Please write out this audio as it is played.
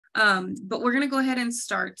But we're going to go ahead and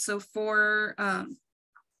start. So for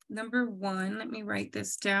number 1, let me write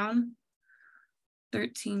this down.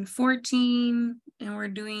 13, 14, and we're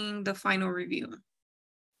doing the final review.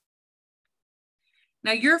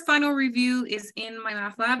 Now your final review is in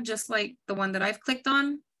MyMathLab, just like the one that I've clicked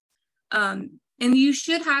on. And you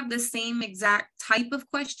should have the same exact type of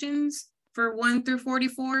questions for 1 through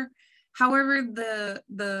 44. However,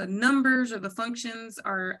 the numbers or the functions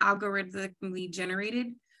are algorithmically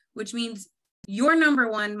generated, which means your number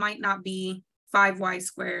 1 might not be 5y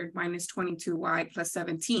squared minus 22y plus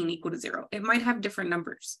 17 equal to 0. It might have different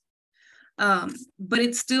numbers, but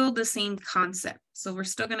it's still the same concept. So we're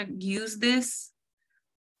still going to use this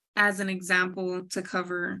as an example to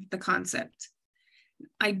cover the concept.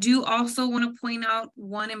 I do also want to point out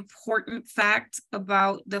one important fact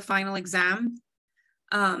about the final exam.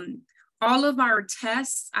 All of our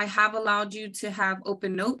tests, I have allowed you to have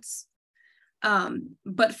open notes,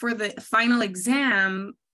 but for the final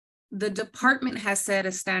exam, the department has set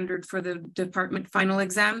a standard for the department final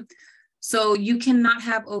exam. So you cannot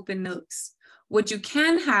have open notes. What you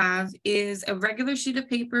can have is a regular sheet of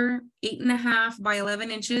paper, 8.5 by 11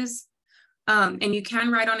 inches. And you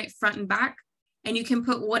can write on it front and back, and you can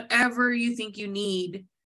put whatever you think you need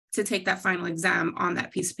to take that final exam on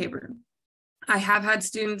that piece of paper. I have had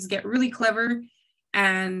students get really clever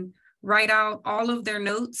and write out all of their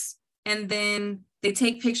notes, and then they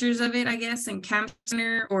take pictures of it, I guess, in Camp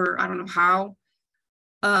Center, or I don't know how.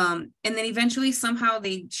 And then eventually somehow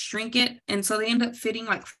they shrink it. And so they end up fitting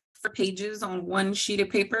like 4 pages on one sheet of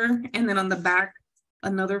paper, and then on the back,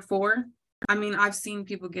 another 4. I mean, I've seen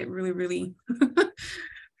people get really, really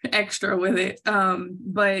extra with it.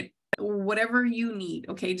 But whatever you need,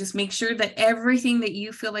 okay, just make sure that everything that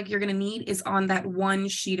you feel like you're going to need is on that one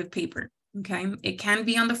sheet of paper. Okay. It can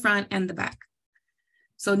be on the front and the back.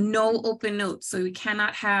 So no open notes. So we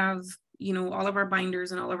cannot have, you know, all of our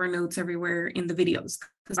binders and all of our notes everywhere in the videos,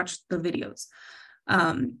 because watch the videos.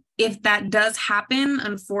 If that does happen,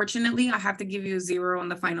 unfortunately, I have to give you a 0 on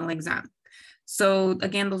the final exam. So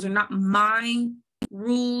again, those are not my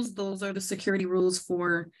rules. Those are the security rules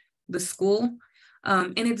for the school.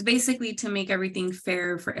 And it's basically to make everything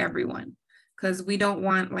fair for everyone, because we don't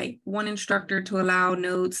want like one instructor to allow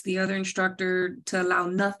notes, the other instructor to allow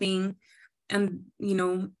nothing. And, you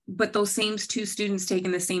know, but those same 2 students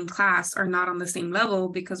taking the same class are not on the same level,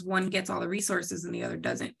 because one gets all the resources and the other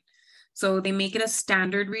doesn't. So they make it a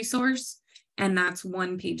standard resource, and that's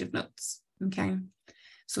 1 page of notes. Okay.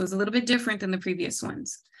 So it's a little bit different than the previous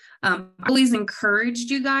ones. I always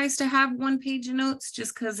encouraged you guys to have 1 page of notes,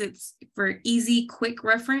 just because it's for easy, quick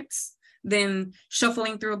reference than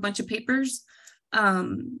shuffling through a bunch of papers.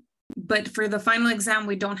 But for the final exam,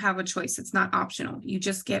 we don't have a choice. It's not optional. You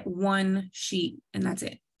just get 1 sheet and that's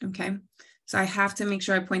it. Okay. So I have to make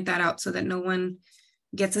sure I point that out so that no one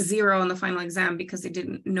gets a 0 on the final exam because they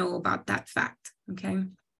didn't know about that fact. Okay.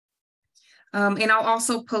 And I'll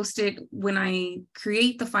also post it when I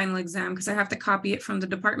create the final exam, because I have to copy it from the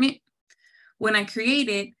department. When I create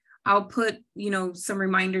it, I'll put, you know, some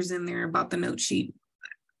reminders in there about the note sheet.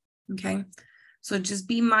 Okay. So just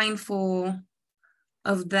be mindful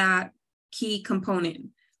of that key component.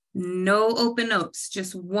 No open notes,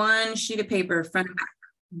 just 1 sheet of paper, front and back,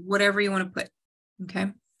 whatever you want to put.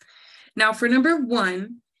 Okay. Now for number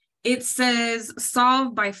 1, it says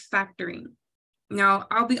solve by factoring. Now,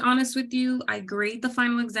 I'll be honest with you, I grade the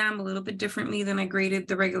final exam a little bit differently than I graded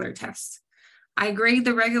the regular test. I grade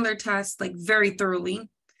the regular test like very thoroughly.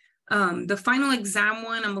 The final exam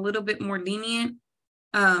one, I'm a little bit more lenient.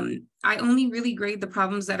 I only really grade the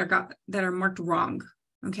problems that are marked wrong.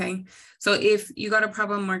 Okay. So if you got a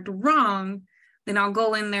problem marked wrong, then I'll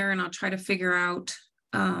go in there and I'll try to figure out,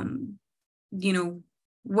 you know,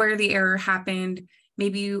 where the error happened.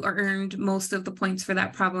 Maybe you earned most of the points for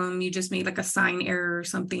that problem. You just made like a sign error or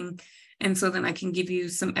something. And so then I can give you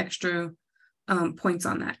some extra points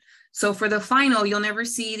on that. So for the final, you'll never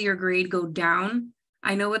see your grade go down.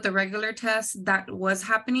 I know with the regular test that was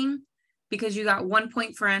happening, because you got 1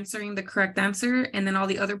 point for answering the correct answer, and then all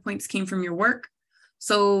the other points came from your work.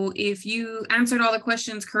 So if you answered all the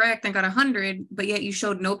questions correct and got 100, but yet you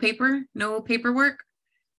showed no paperwork,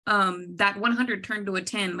 that 100 turned to a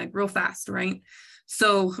 10 like real fast, right?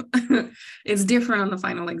 So it's different on the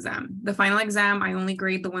final exam. The final exam, I only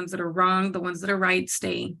grade the ones that are wrong. The ones that are right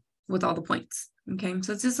stay with all the points. Okay,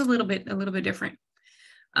 so it's just a little bit different.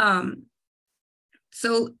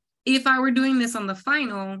 So if I were doing this on the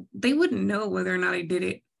final, they wouldn't know whether or not I did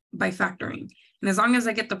it by factoring. And as long as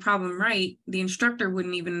I get the problem right, the instructor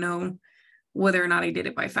wouldn't even know whether or not I did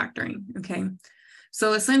it by factoring. Okay,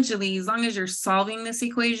 so essentially, as long as you're solving this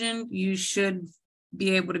equation, you should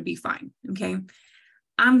be able to be fine, okay?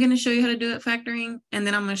 I'm going to show you how to do it factoring, and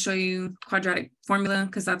then I'm going to show you quadratic formula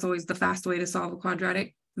because that's always the fast way to solve a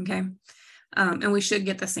quadratic, okay? And we should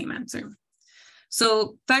get the same answer.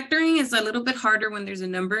 So factoring is a little bit harder when there's a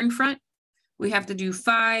number in front. We have to do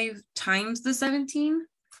 5 times the 17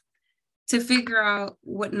 to figure out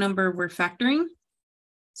what number we're factoring.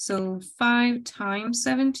 So 5 times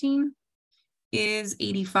 17 is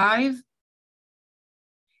 85.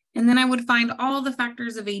 And then I would find all the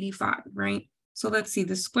factors of 85, right? So let's see,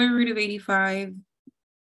 the square root of 85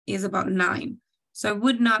 is about 9. So I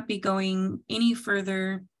would not be going any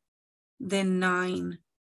further than 9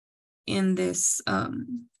 in this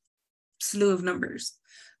slew of numbers.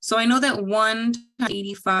 So I know that 1 times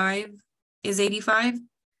 85 is 85.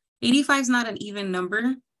 85 is not an even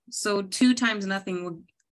number. So 2 times nothing would,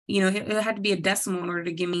 it had to be a decimal in order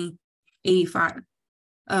to give me 85.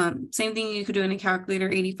 Same thing you could do in a calculator,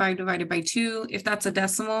 85 divided by 2. If that's a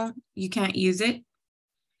decimal, you can't use it.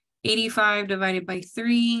 85 divided by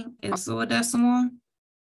 3 is also a decimal.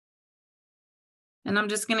 And I'm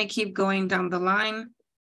just going to keep going down the line.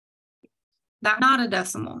 That's not a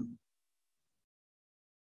decimal.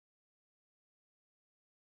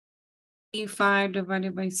 85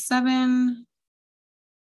 divided by 7.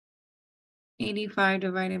 85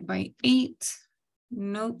 divided by 8.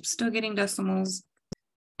 Nope, still getting decimals.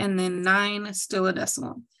 And then 9 is still a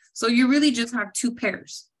decimal. So you really just have 2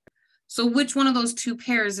 pairs. So which one of those 2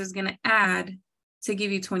 pairs is going to add to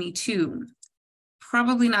give you 22?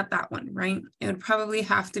 Probably not that one, right? It would probably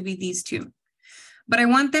have to be these 2. But I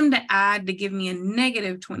want them to add to give me a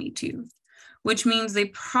negative 22, which means they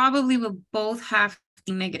probably will both have to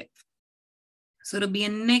be negative. So it'll be a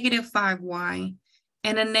negative 5y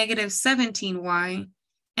and a negative 17y,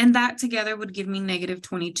 and that together would give me negative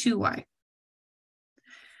 22y.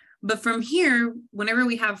 But from here, whenever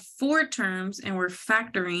we have 4 terms and we're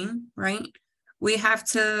factoring, right, we have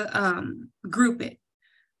to group it.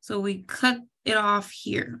 So we cut it off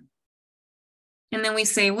here. And then we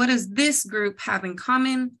say, what does this group have in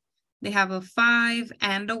common? They have a 5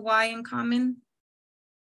 and a y in common.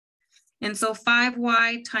 And so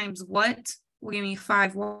 5y times what will give me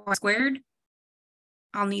 5y squared.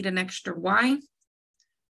 I'll need an extra y.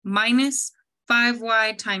 Minus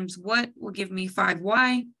 5y times what will give me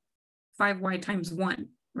 5y. 5y times 1,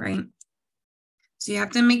 right? So you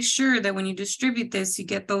have to make sure that when you distribute this, you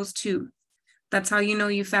get those 2. That's how you know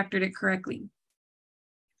you factored it correctly.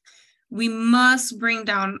 We must bring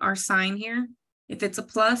down our sign here. If it's a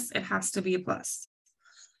plus, it has to be a plus.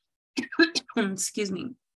 Excuse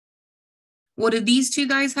me. What do these 2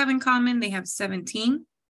 guys have in common? They have 17.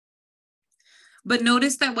 But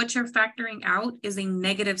notice that what you're factoring out is a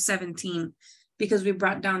negative 17 because we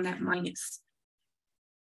brought down that minus.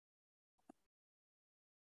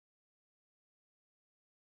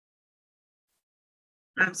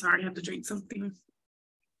 I'm sorry, I have to drink something.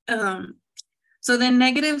 So then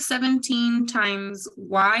negative 17 times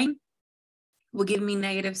y will give me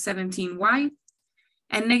negative 17y.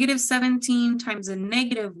 And negative 17 times a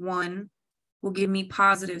negative 1 will give me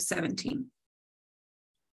positive 17.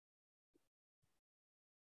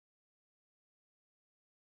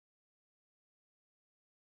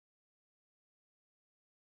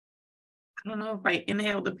 I don't know if I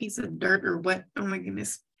inhaled a piece of dirt or what. Oh my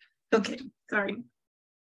goodness. Okay, sorry.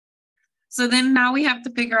 So then now we have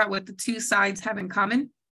to figure out what the 2 sides have in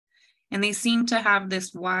common. And they seem to have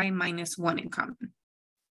this y minus 1 in common.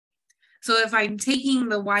 So if I'm taking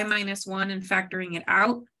the y minus 1 and factoring it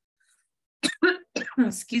out,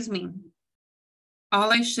 excuse me,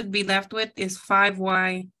 all I should be left with is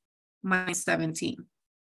 5y minus 17.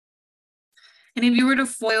 And if you were to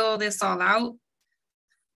FOIL this all out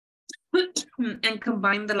and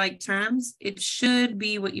combine the like terms, it should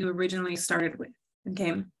be what you originally started with,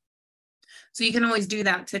 okay? So you can always do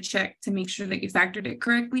that to check to make sure that you factored it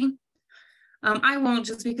correctly. I won't,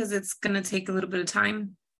 just because it's going to take a little bit of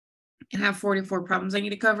time and have 44 problems I need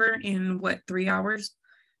to cover in 3 hours.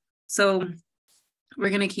 So we're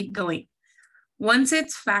going to keep going. Once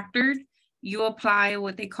it's factored, you apply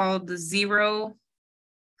what they call the 0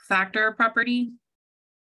 factor property,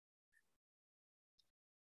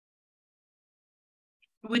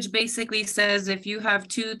 which basically says if you have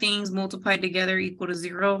 2 things multiplied together equal to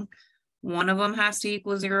 0, one of them has to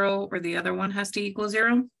equal 0 or the other one has to equal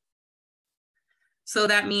 0. So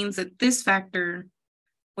that means that this factor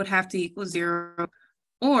would have to equal 0,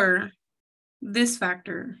 or this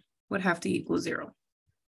factor would have to equal 0.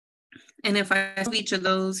 And if I solve each of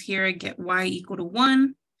those, here I get y equal to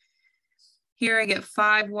 1. Here I get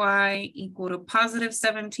 5y equal to positive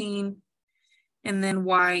 17. And then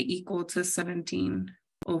y equal to 17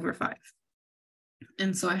 over 5.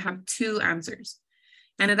 And so I have 2 answers.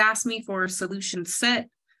 And it asked me for a solution set.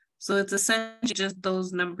 So it's essentially just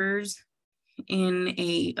those numbers in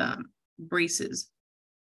a braces.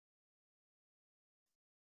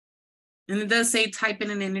 And it does say type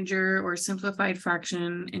in an integer or simplified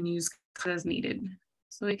fraction and use cut as needed.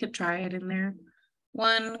 So we could try it in there.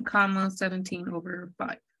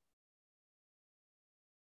 1,17/5.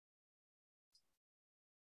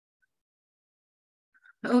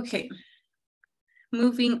 Okay.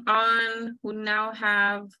 Moving on, we now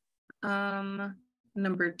have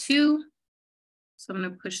number 2. So I'm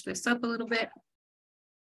going to push this up a little bit.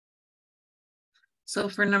 So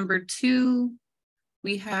for number 2,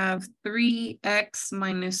 we have 3x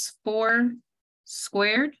minus 4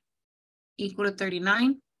 squared equal to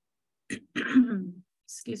 39.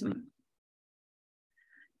 Excuse me.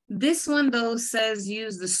 This one, though, says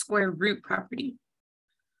use the square root property.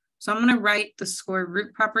 So I'm going to write the square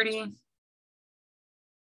root property.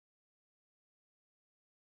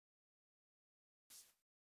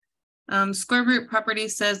 Square root property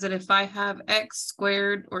says that if I have x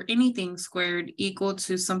squared or anything squared equal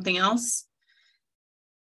to something else,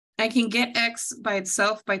 I can get x by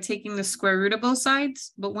itself by taking the square root of both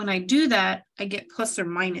sides. But when I do that, I get plus or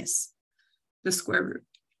minus the square root.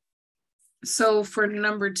 So for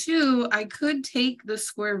number 2, I could take the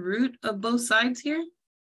square root of both sides here,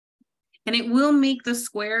 and it will make the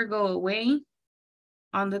square go away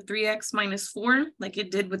on the 3x minus 4 like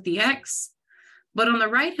it did with the x. But on the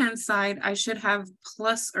right-hand side, I should have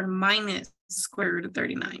plus or minus square root of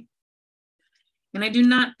 39. And I do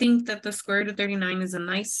not think that the square root of 39 is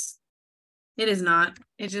it is not.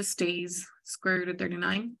 It just stays square root of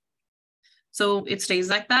 39. So it stays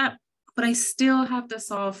like that, but I still have to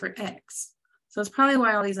solve for x. So that's probably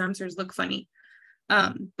why all these answers look funny.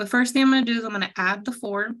 The first thing I'm going to do is I'm going to add the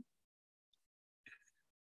 4.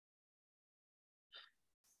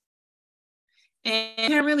 And I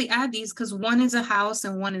can't really add these because one is a house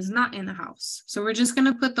and one is not in a house. So we're just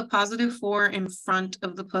going to put the positive 4 in front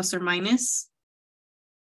of the plus or minus.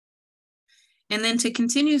 And then to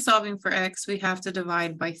continue solving for x, we have to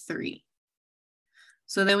divide by 3.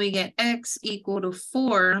 So then we get x equal to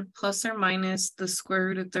 4 plus or minus the square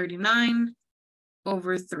root of 39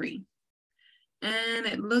 over 3. And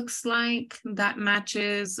it looks like that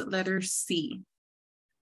matches letter C.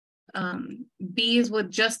 B is with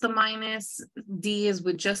just the minus, D is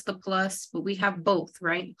with just the plus, but we have both,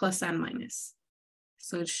 right? Plus and minus.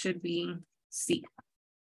 So it should be C.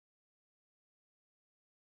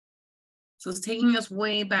 So it's taking us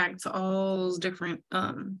way back to all those different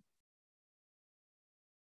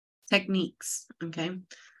techniques, okay?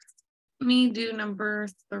 Let me do number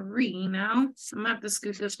 3 now. So I'm gonna have to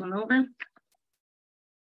scoot this one over.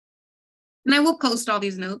 And I will post all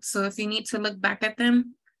these notes, so if you need to look back at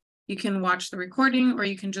them, you can watch the recording or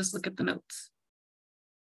you can just look at the notes.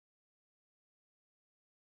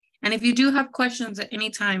 And if you do have questions at any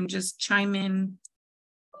time, just chime in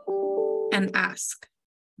and ask,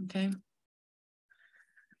 okay?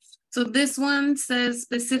 So this one says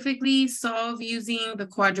specifically solve using the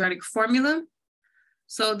quadratic formula.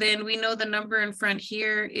 So then we know the number in front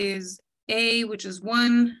here is A, which is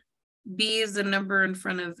 1. B is the number in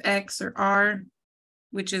front of X or R,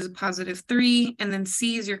 which is positive 3. And then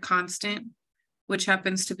C is your constant, which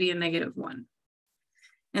happens to be a negative 1.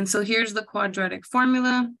 And so here's the quadratic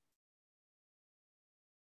formula.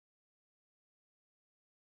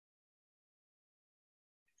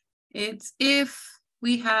 It's if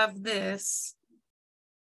we have this,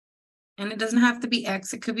 and it doesn't have to be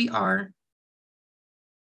X, it could be R,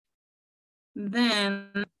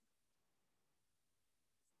 then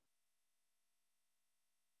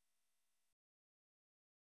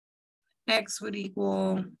X would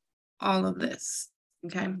equal all of this,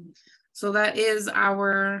 okay? So that is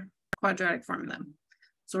our quadratic formula.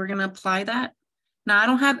 So we're gonna apply that. Now I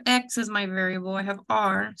don't have X as my variable, I have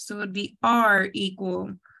R, so it would be R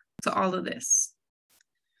equal to all of this.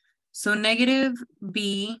 So negative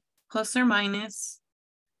B plus or minus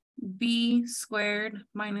B squared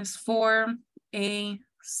minus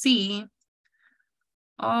 4AC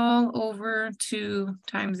all over 2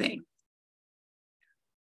 times A.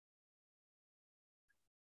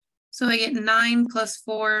 So I get 9 plus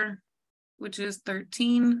 4, which is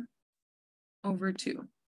 13 over 2.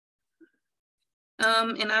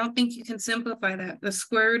 And I don't think you can simplify that. The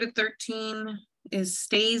square root of 13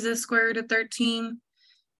 stays as square root of 13.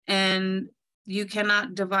 And you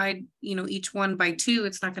cannot divide, each one by 2.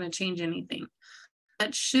 It's not going to change anything.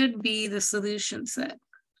 That should be the solution set.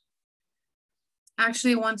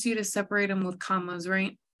 Actually, it wants you to separate them with commas,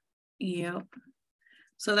 right? Yep.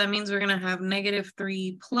 So that means we're going to have negative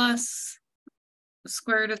 3 plus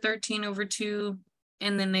square root of 13 over 2,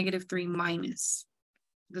 and then negative 3 minus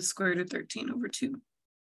the square root of 13 over 2.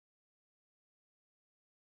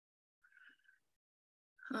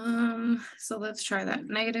 So let's try that.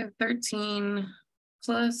 Negative 13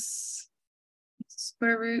 plus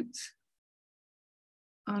square root.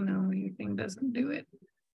 Oh no, your thing doesn't do it.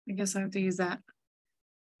 I guess I have to use that.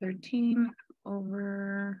 13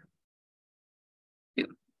 over 2,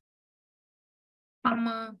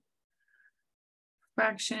 comma,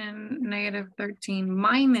 fraction negative 13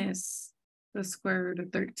 minus the square root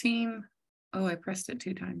of 13. Oh, I pressed it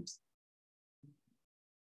 2 times.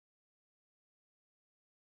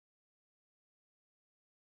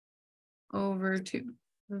 Over 2.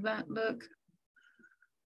 Does that look?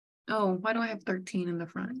 Oh, why do I have 13 in the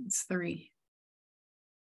front? It's 3.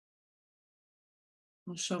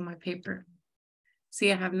 I'll show my paper.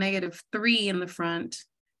 See, I have negative 3 in the front,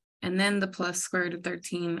 and then the plus square root of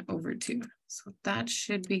 13 over 2. So that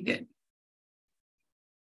should be good.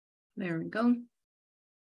 There we go.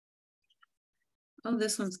 Oh,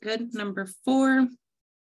 this one's good. Number 4.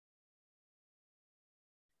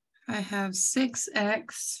 I have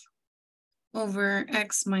 6x over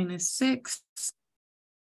x minus 6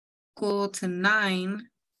 equal to 9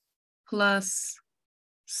 plus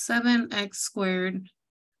 7x squared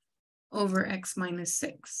over x minus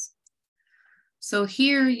 6. So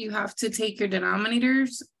here you have to take your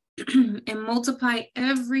denominators and multiply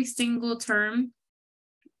every single term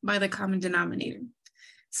by the common denominator.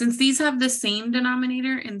 Since these have the same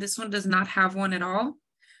denominator and this one does not have one at all,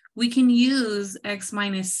 we can use x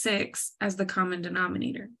minus 6 as the common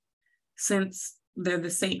denominator since they're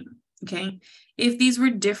the same, okay? If these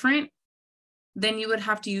were different, then you would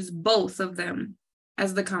have to use both of them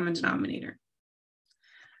as the common denominator.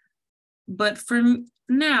 But for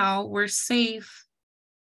now, we're safe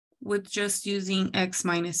with just using x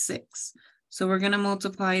minus 6. So we're going to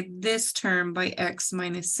multiply this term by x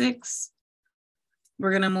minus 6.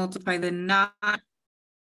 We're going to multiply the 9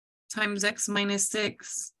 times x minus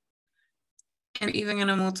 6. And we're even going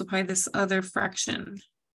to multiply this other fraction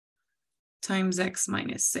times x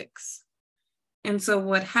minus 6. And so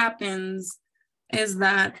what happens is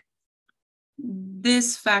that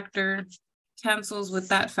this factor cancels with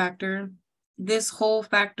that factor. This whole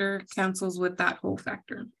factor cancels with that whole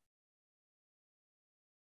factor.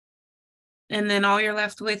 And then all you're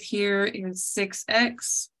left with here is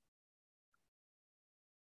 6x.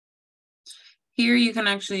 Here you can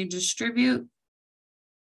actually distribute.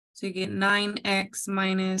 So you get 9x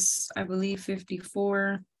minus, I believe,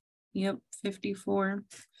 54. Yep, 54.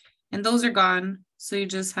 And those are gone. So you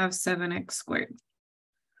just have 7x squared.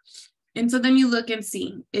 And so then you look and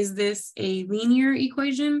see, is this a linear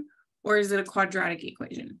equation or is it a quadratic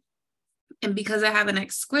equation? And because I have an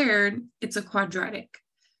x squared, it's a quadratic.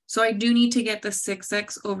 So I do need to get the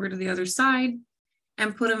 6x over to the other side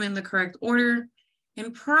and put them in the correct order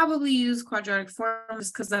and probably use quadratic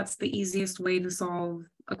forms because that's the easiest way to solve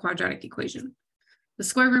a quadratic equation. The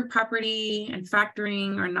square root property and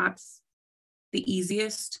factoring are not the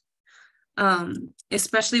easiest,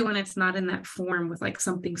 especially when it's not in that form with like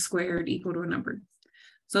something squared equal to a number.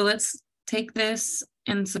 So let's take this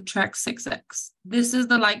and subtract 6x. This is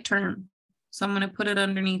the like term. So I'm going to put it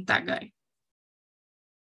underneath that guy.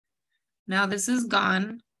 Now this is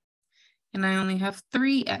gone, and I only have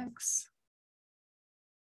 3x.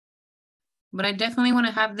 But I definitely want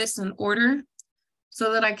to have this in order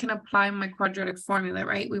so that I can apply my quadratic formula,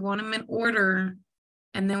 right? We want them in order,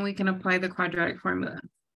 and then we can apply the quadratic formula.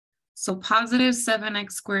 So positive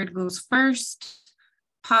 7x squared goes first,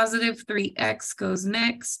 positive 3x goes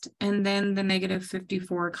next, and then the negative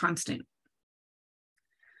 54 constant.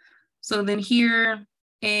 So then here,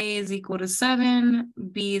 A is equal to 7,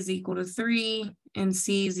 B is equal to 3, and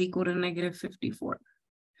C is equal to negative 54.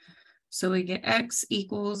 So we get x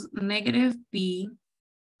equals negative b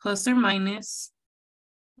plus or minus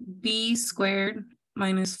b squared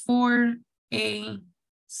minus 4ac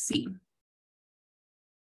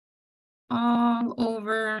all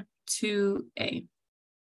over 2a.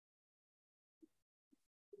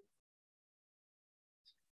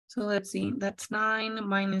 So let's see, that's 9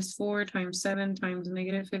 minus 4 times 7 times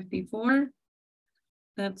negative 54.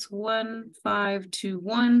 That's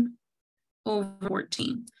 1521 over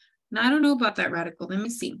 14. Now, I don't know about that radical. Let me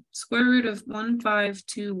see. Square root of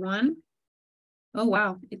 1521. Oh,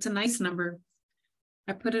 wow. It's a nice number.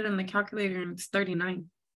 I put it in the calculator and it's 39.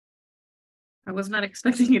 I was not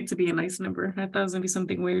expecting it to be a nice number. I thought it was going to be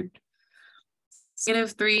something weird.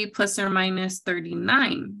 Negative 3 plus or minus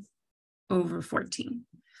 39 over 14.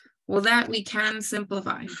 Well, that we can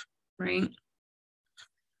simplify, right?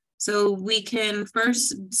 So we can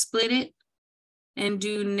first split it and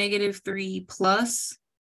do -3 plus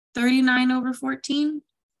 39 over 14,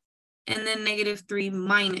 and then -3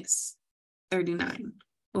 minus 39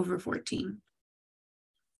 over 14.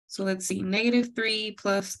 So let's see, -3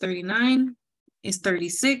 plus 39 is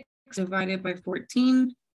 36 divided by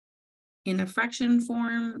 14. In a fraction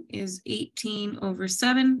form is 18 over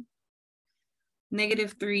 7.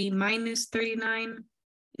 -3 minus 39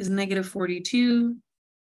 is -42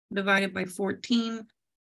 divided by 14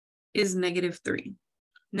 is -3.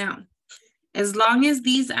 Now, as long as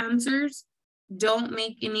these answers don't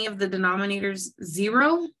make any of the denominators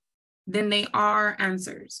 0, then they are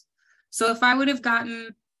answers. So if I would have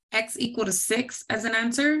gotten x equal to 6 as an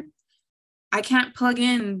answer, I can't plug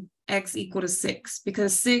in x equal to 6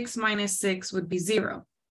 because 6 minus 6 would be 0.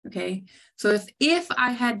 Okay, so if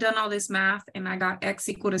I had done all this math and I got x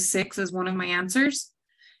equal to 6 as one of my answers,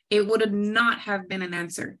 it would not have been an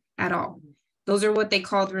answer at all. Those are what they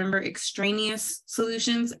called, remember, extraneous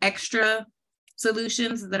solutions, extra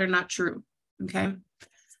solutions that are not true. Okay,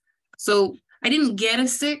 so I didn't get a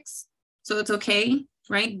 6, so it's okay,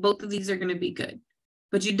 right? Both of these are going to be good.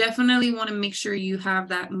 But you definitely want to make sure you have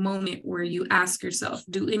that moment where you ask yourself,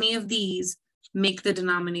 do any of these make the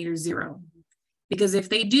denominator 0? Because if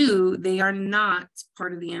they do, they are not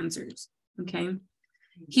part of the answers, okay?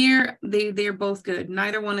 Here, they're both good.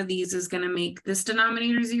 Neither one of these is going to make this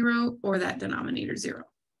denominator 0 or that denominator 0.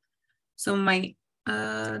 So my,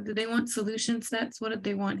 do they want solution sets? What did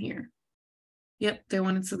they want here? Yep, they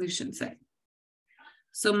wanted solution set.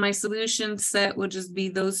 So my solution set would just be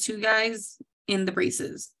those two guys in the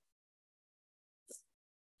braces.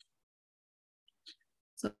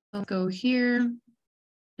 So I'll go here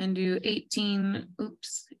and do 18,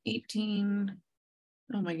 oops, 18,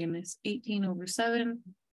 oh my goodness, 18 over 7,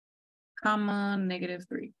 comma,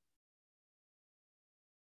 -3.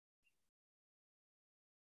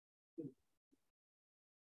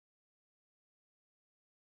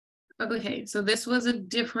 Okay, so this was a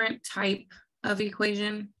different type of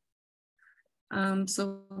equation.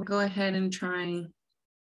 So we'll go ahead and try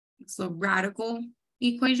the radical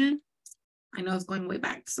equation. I know it's going way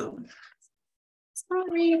back, so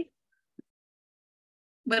sorry.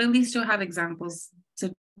 But at least you'll have examples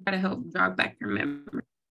to try to help jog back your memory.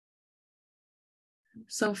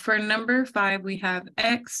 So for number 5, we have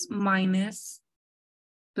x minus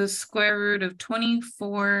the square root of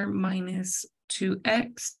 24 minus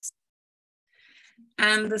 2x.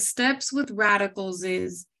 And the steps with radicals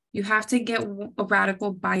is you have to get a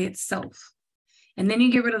radical by itself. And then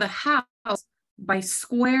you get rid of the house by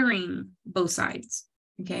squaring both sides,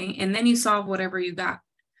 okay? And then you solve whatever you got.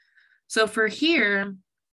 So for here,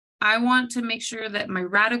 I want to make sure that my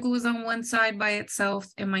radical is on one side by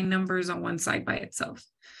itself and my number is on one side by itself.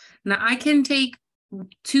 Now I can take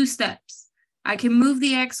 2 steps. I can move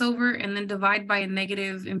the x over and then divide by a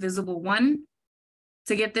negative invisible 1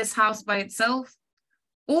 to get this house by itself.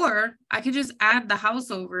 Or I could just add the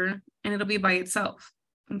house over and it'll be by itself,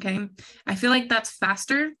 okay? I feel like that's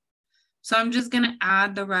faster. So I'm just gonna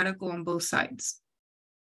add the radical on both sides.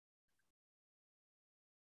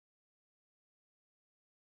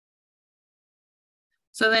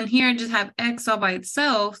 So then here I just have x all by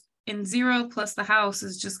itself, and 0 plus the house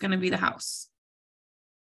is just gonna be the house.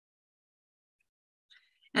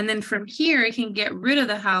 And then from here, I can get rid of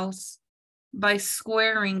the house by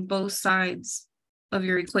squaring both sides of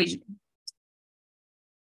your equation.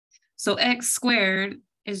 So x squared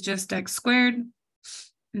is just x squared.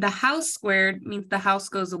 The house squared means the house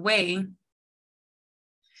goes away.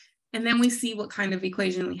 And then we see what kind of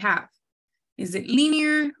equation we have. Is it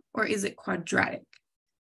linear or is it quadratic?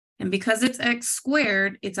 And because it's x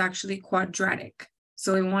squared, it's actually quadratic.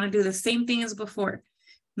 So we want to do the same thing as before.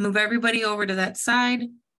 Move everybody over to that side.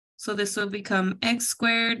 So this will become x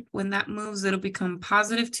squared. When that moves, it'll become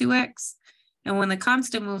positive 2x. And when the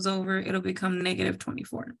constant moves over, it'll become negative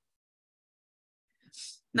 24.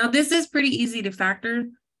 Now this is pretty easy to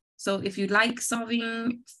factor. So if you like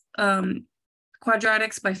solving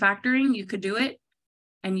quadratics by factoring, you could do it.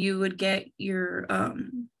 And you would get your,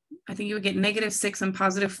 I think you would get -6 and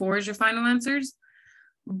 +4 as your final answers.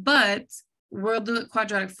 But we'll do a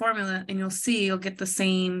quadratic formula and you'll see you'll get the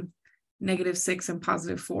same -6 and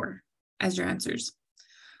 +4 as your answers.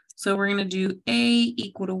 So we're going to do A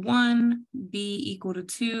equal to 1, B equal to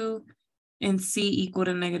 2, and C equal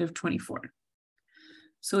to -24.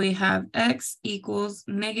 So we have X equals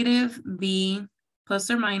negative B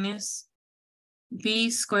plus or minus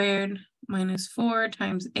B squared minus 4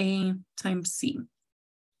 times A times C,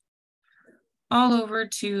 all over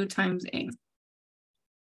 2 times A.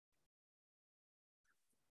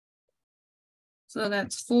 So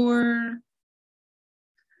that's 4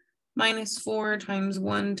 minus 4 times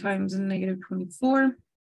 1 times negative 24.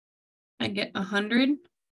 I get 100.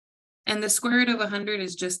 And the square root of 100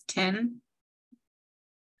 is just 10.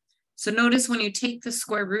 So notice when you take the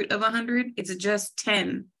square root of 100, it's just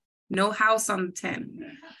 10. No house on the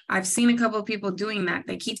 10. I've seen a couple of people doing that.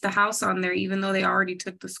 They keep the house on there even though they already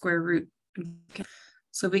took the square root. Okay.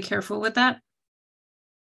 So be careful with that.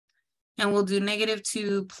 And we'll do negative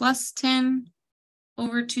 2 plus 10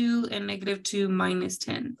 over 2 and negative 2 minus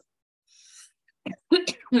 10.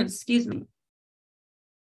 Excuse me.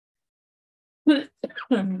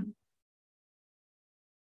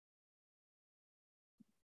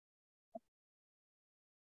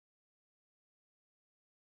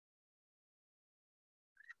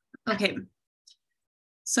 Okay,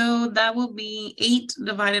 so that will be 8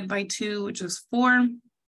 divided by 2, which is 4.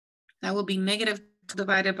 That will be negative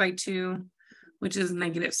divided by 2, which is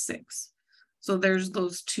negative 6. So there's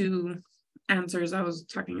those two answers I was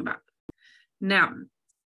talking about. Now,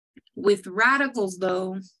 with radicals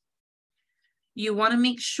though, you want to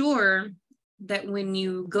make sure that when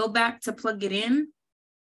you go back to plug it in,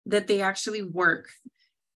 that they actually work,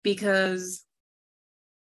 because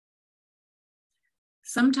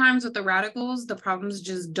sometimes with the radicals, the problems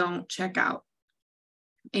just don't check out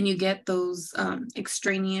and you get those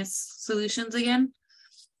extraneous solutions again.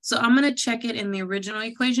 So I'm going to check it in the original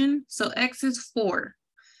equation. So x is 4.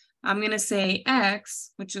 I'm going to say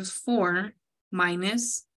x, which is 4,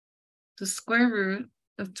 minus the square root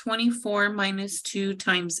of 24 minus 2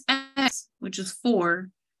 times x, which is 4,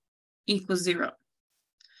 equals 0.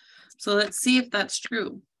 So let's see if that's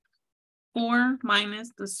true. 4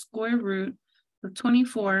 minus the square root of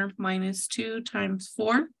 24 minus 2 times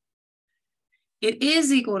 4. It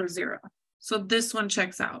is equal to 0. So this one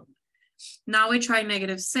checks out. Now we try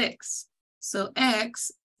negative 6. So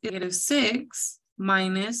x is negative 6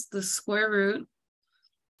 minus the square root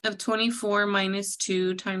of 24 minus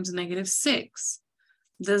 2 times negative 6.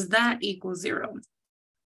 Does that equal 0?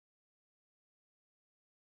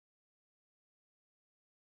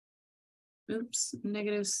 Oops,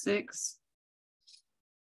 negative 6.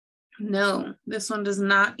 No, this one does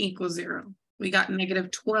not equal 0. We got negative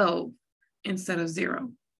 12 instead of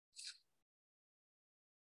 0.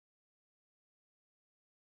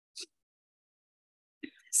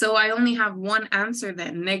 So I only have one answer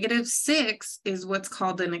then. Negative 6 is what's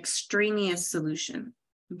called an extraneous solution,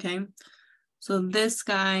 okay? So this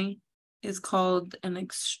guy is called an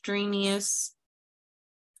extraneous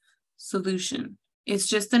solution. It's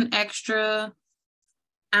just an extra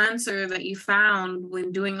answer that you found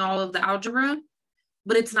when doing all of the algebra,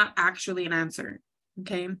 but it's not actually an answer,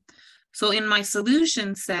 okay? So in my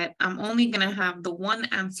solution set, I'm only gonna have the one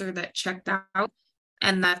answer that checked out,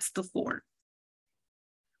 and that's the 4.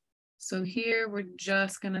 So here we're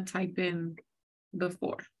just gonna type in the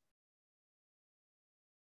 4.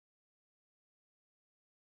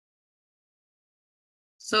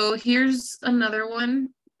 So here's another one.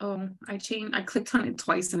 Oh, I clicked on it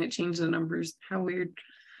twice and it changed the numbers. How weird.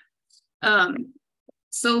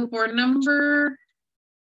 So for number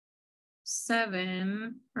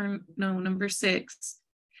 7, or no, number 6,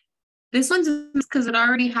 this one's because it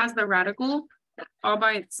already has the radical all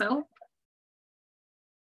by itself.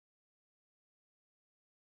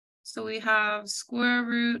 So we have square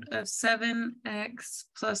root of 7x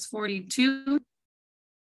plus 42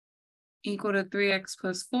 equal to 3x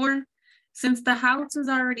plus 4. Since the house is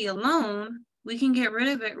already alone, we can get rid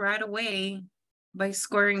of it right away by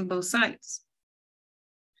squaring both sides.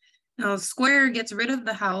 Now, square gets rid of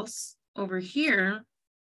the house over here,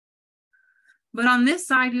 but on this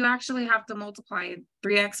side, you actually have to multiply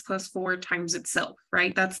 3x plus 4 times itself,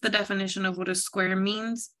 right? That's the definition of what a square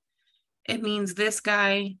means. It means this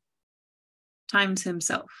guy times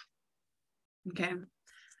himself, okay?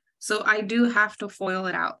 So I do have to FOIL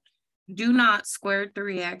it out. Do not square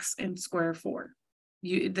 3x and square 4.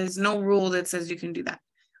 There's no rule that says you can do that.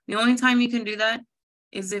 The only time you can do that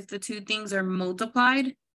is if the two things are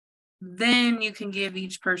multiplied, then you can give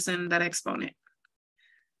each person that exponent.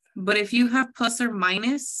 But if you have plus or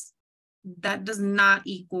minus, that does not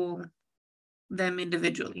equal them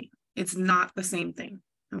individually. It's not the same thing,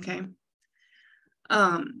 okay?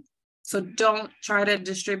 So don't try to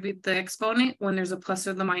distribute the exponent when there's a plus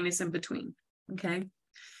or the minus in between, okay?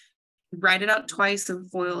 Write it out twice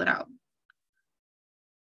and FOIL it out.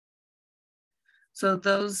 So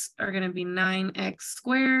those are going to be 9x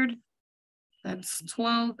squared. That's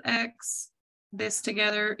 12x. This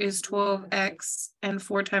together is 12x, and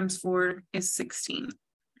 4 times 4 is 16.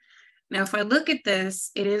 Now, if I look at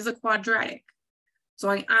this, it is a quadratic. So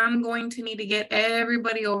I am going to need to get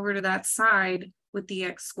everybody over to that side with the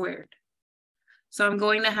x squared. So I'm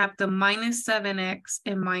going to have the minus 7x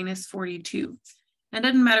and minus 42. It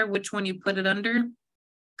doesn't matter which one you put it under,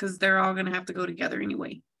 because they're all going to have to go together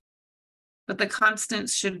anyway. But the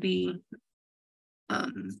constants should be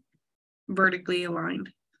vertically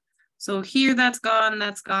aligned. So here that's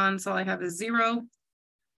gone. So I have a 0.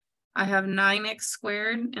 I have 9x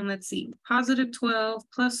squared, and let's see, positive 12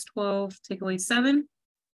 plus 12, take away 7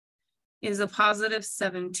 is a positive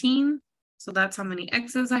 17. So that's how many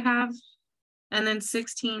x's I have. And then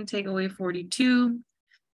 16 take away 42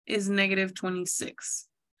 is negative 26.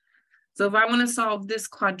 So if I want to solve this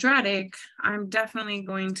quadratic, I'm definitely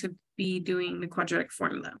going to be doing the quadratic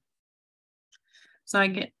formula. So I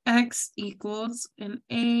get x equals, and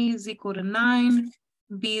a is equal to 9,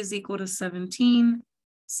 b is equal to 17,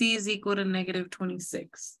 c is equal to negative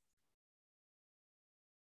 26.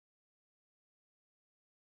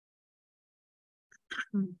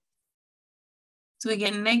 So we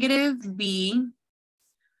get negative b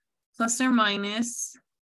plus or minus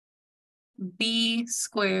b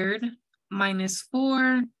squared minus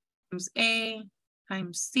 4 times a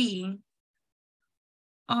times c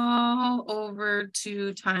all over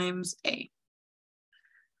 2 times a.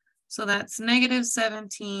 So that's negative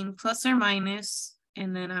 17 plus or minus,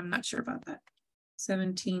 and then I'm not sure about that.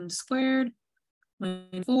 17 squared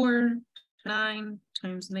minus 4, 9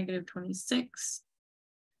 times negative 26.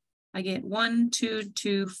 I get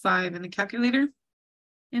 1225 in the calculator,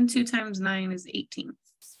 and 2 times 9 is 18.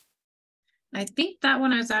 I think that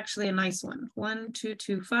one is actually a nice one.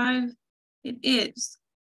 1225. It is.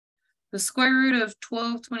 The square root of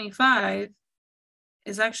 1225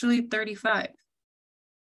 is actually 35.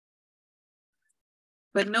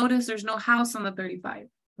 But notice there's no house on the 35,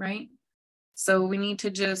 right? So we need to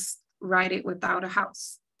just write it without a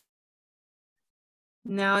house.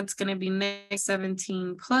 Now it's going to be negative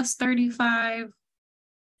 17 plus 35,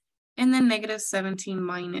 and then negative 17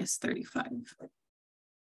 minus 35.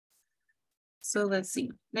 So let's see,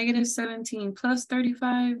 negative 17 plus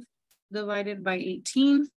 35 divided by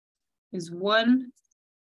 18 is 1.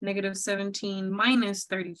 Negative 17 minus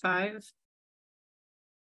 35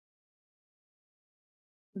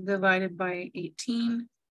 divided by 18.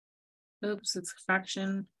 Oops, it's a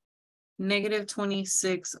fraction. Negative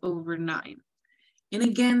 26 over 9. And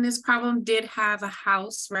again, this problem did have a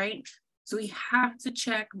house, right? So we have to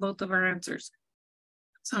check both of our answers.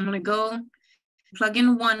 So I'm going to go plug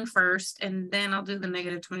in 1 first, and then I'll do the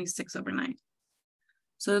negative 26 over 9.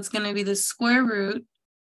 So it's going to be the square root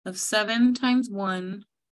of 7 times 1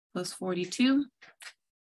 plus 42,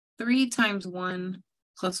 3 times 1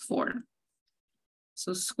 plus 4.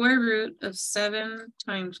 So square root of 7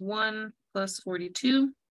 times 1 plus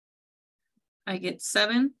 42, I get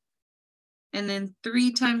 7. And then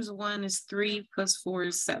 3 times 1 is 3 plus 4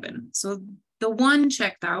 is 7. So the 1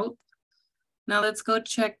 checked out. Now let's go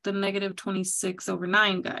check the negative 26 over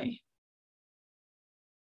 9 guy.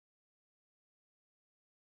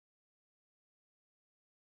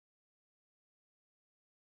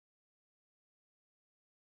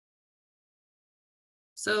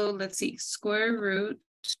 So let's see, square root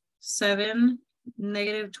 7,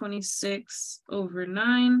 negative 26 over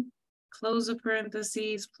 9, close the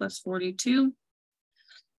parentheses, plus 42.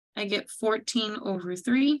 I get 14 over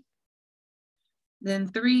 3. Then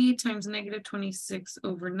 3 times negative 26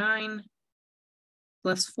 over 9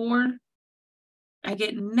 plus 4. I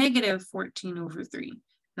get negative 14 over 3.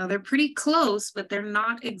 Now they're pretty close, but they're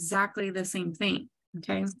not exactly the same thing,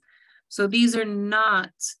 okay? So these are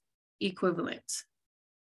not equivalent,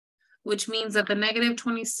 which means that the negative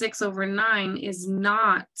 26 over 9 is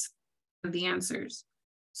not the answers.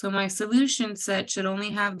 So my solution set should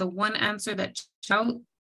only have the one answer that checks out,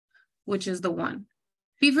 which is the 1.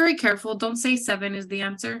 Be very careful. Don't say 7 is the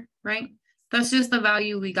answer, right? That's just the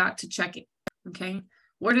value we got to check it, okay?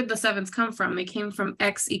 Where did the 7s come from? They came from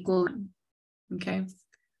x equal 1, okay?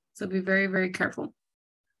 So be very, very careful.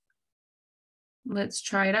 Let's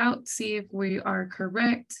try it out, see if we are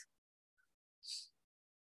correct.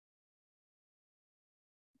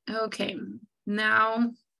 Okay,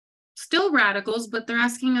 now still radicals, but they're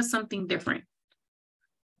asking us something different.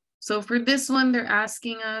 So for this one, they're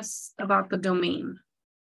asking us about the domain.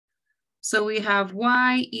 So we have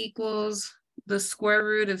y equals the square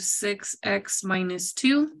root of 6x minus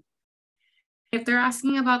 2. If they're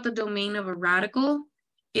asking about the domain of a radical,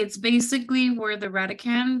 it's basically where the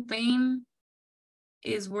radicand thing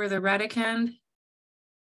is where the radicand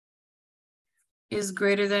is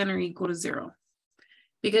greater than or equal to 0.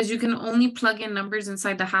 Because you can only plug in numbers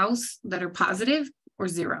inside the house that are positive or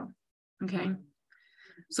 0, okay?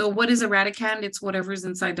 So what is a radicand? It's whatever's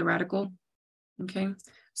inside the radical, okay?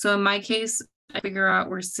 So in my case, I figure out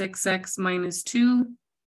where 6x minus 2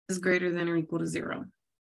 is greater than or equal to 0.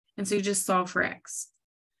 And so you just solve for x.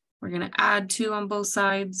 We're going to add 2 on both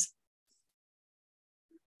sides.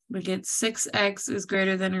 We get 6x is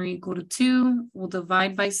greater than or equal to 2. We'll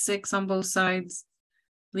divide by 6 on both sides.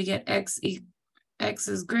 We get x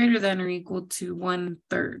is greater than or equal to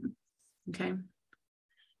 1/3. Okay.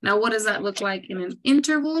 Now, what does that look like in an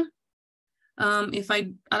interval? If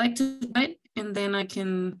I like to do it, and then I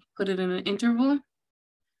can put it in an interval.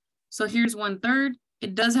 So here's 1/3.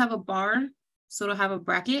 It does have a bar, so it'll have a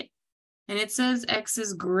bracket, and it says x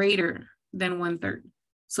is greater than 1/3.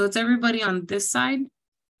 So it's everybody on this side,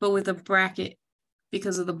 but with a bracket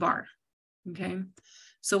because of the bar. Okay.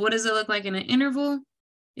 So what does it look like in an interval?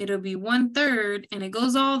 It'll be 1/3, and it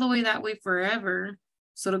goes all the way that way forever.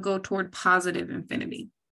 So it'll go toward positive infinity.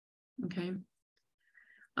 Okay.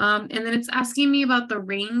 And then it's asking me about the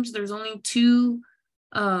range. There's only 2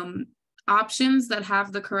 options that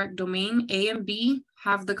have the correct domain. A and B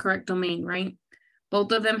have the correct domain, right?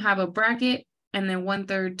 Both of them have a bracket and then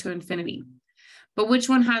 1/3 to infinity. But which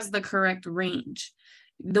one has the correct range?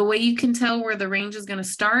 The way you can tell where the range is going to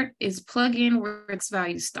start is plug in where its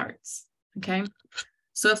value starts. Okay.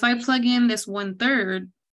 So if I plug in this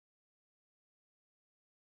 1/3,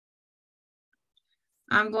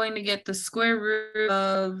 I'm going to get the square root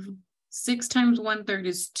of 6 times 1/3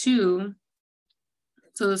 is 2.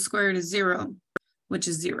 So the square root is 0, which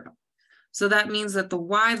is 0. So that means that the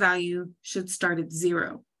y value should start at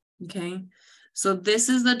 0. Okay. So this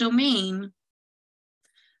is the domain,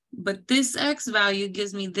 but this x value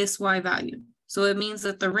gives me this y value. So it means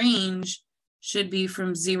that the range should be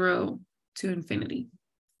from 0 to infinity.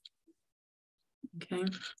 Okay.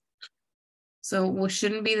 So what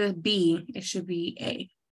shouldn't be the B, it should be A.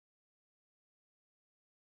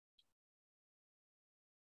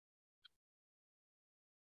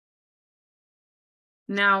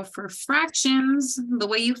 Now for fractions, the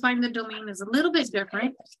way you find the domain is a little bit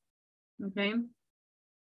different. Okay.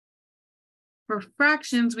 For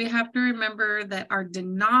fractions, we have to remember that our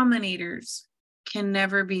denominators can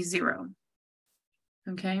never be 0.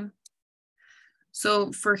 Okay.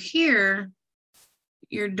 So for here,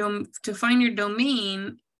 to find your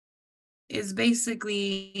domain is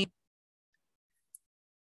basically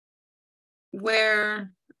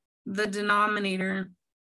where the denominator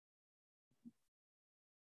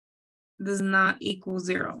does not equal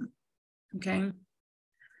 0. Okay.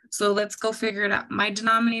 So let's go figure it out. My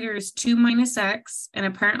denominator is 2 minus x, and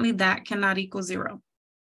apparently that cannot equal 0.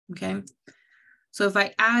 Okay. So if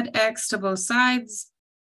I add x to both sides,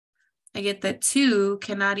 I get that 2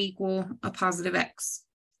 cannot equal a positive x.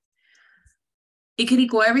 It could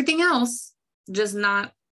equal everything else, just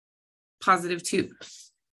not positive 2.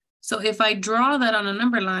 So if I draw that on a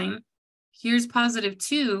number line, here's positive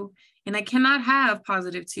 2, and I cannot have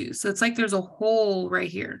positive 2. So it's like there's a hole right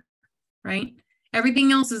here, right?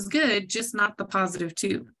 Everything else is good, just not the positive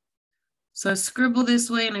 2. So I scribble this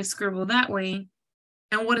way and I scribble that way.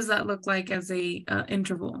 And what does that look like as a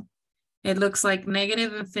interval? It looks like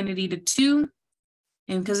negative infinity to 2.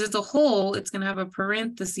 And because it's a hole, it's going to have a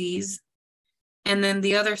parentheses. And then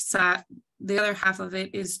the other side, the other half of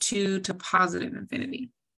it is 2 to positive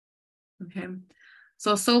infinity. Okay.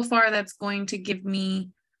 So far that's going to give me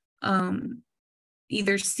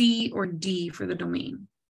either C or D for the domain.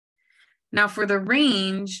 Now for the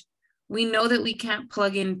range, we know that we can't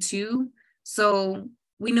plug in 2. So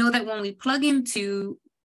we know that when we plug in 2,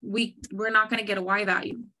 we're not going to get a y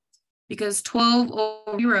value because 12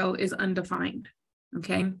 over 0 is undefined.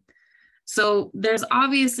 Okay. So there's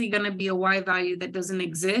obviously going to be a y value that doesn't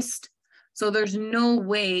exist. So there's no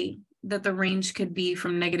way that the range could be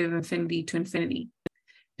from negative infinity to infinity.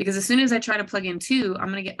 Because as soon as I try to plug in 2, I'm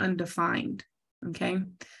going to get undefined. Okay.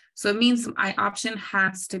 So it means my option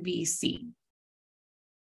has to be C.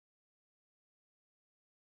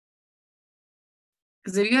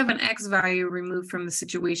 Because if you have an x value removed from the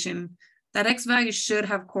situation, that x value should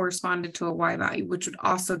have corresponded to a y value, which would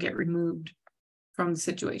also get removed from the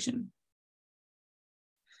situation.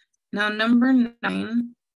 Now, number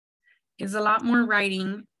 9 is a lot more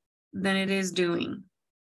writing than it is doing.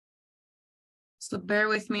 So bear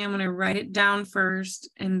with me, I'm going to write it down first,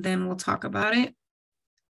 and then we'll talk about it.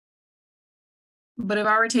 But if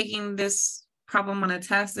I were taking this problem on a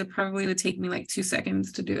test, it probably would take me like 2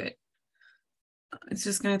 seconds to do it. It's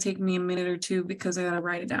just going to take me a minute or 2 because I got to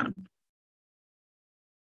write it down.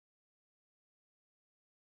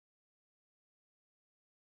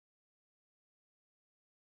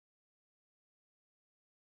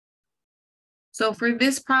 So for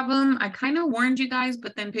this problem, I kind of warned you guys,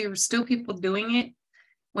 but then there were still people doing it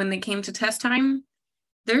when they came to test time.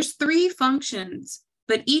 There's 3 functions,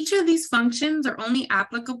 but each of these functions are only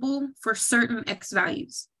applicable for certain x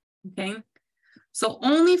values, okay? So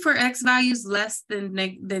only for x values less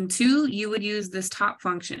than 2, you would use this top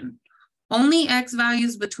function. Only x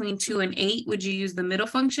values between 2 and 8 would you use the middle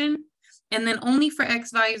function. And then only for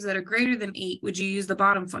x values that are greater than 8 would you use the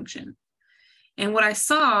bottom function. And what I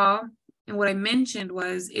saw and what I mentioned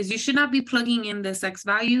is you should not be plugging in this x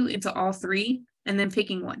value into all 3 and then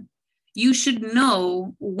picking one. You should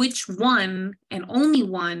know which one and only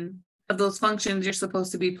one of those functions you're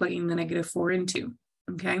supposed to be plugging the -4 into,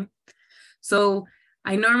 okay? So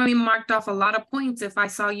I normally marked off a lot of points if I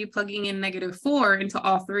saw you plugging in -4 into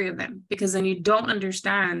all 3 of them, because then you don't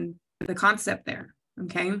understand the concept there,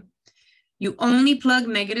 okay? You only plug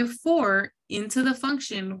 -4 into the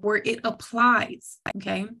function where it applies,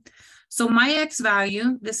 okay? So my x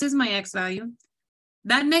value, this is my x value,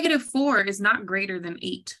 that -4 is not greater than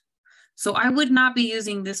 8. So I would not be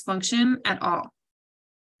using this function at all.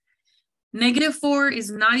 -4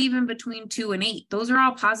 is not even between 2 and 8. Those are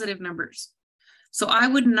all positive numbers. So I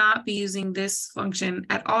would not be using this function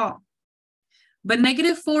at all. But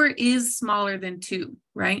 -4 is smaller than 2,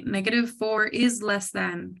 right? -4 is less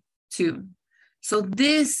than 2. So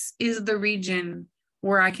this is the region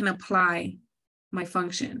where I can apply my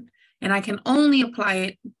function. And I can only apply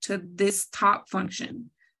it to this top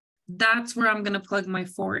function. That's where I'm going to plug my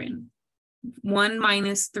 4 in. 1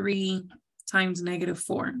 minus 3 times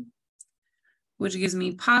 -4, which gives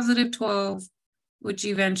me positive 12, which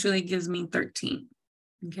eventually gives me 13,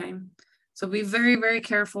 okay? So be very, very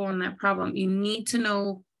careful on that problem. You need to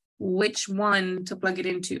know which one to plug it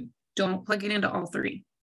into. Don't plug it into all 3.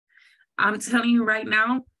 I'm telling you right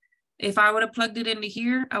now, if I would have plugged it into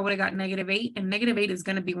here, I would have got -8, and -8 is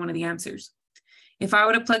going to be one of the answers. If I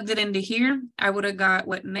would have plugged it into here, I would have got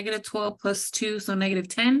what, -12 plus 2, so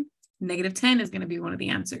 -10. -10 is going to be one of the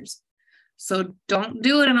answers. So don't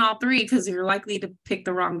do it in all 3 because you're likely to pick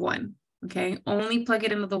the wrong one, okay? Only plug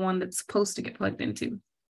it into the one that's supposed to get plugged into.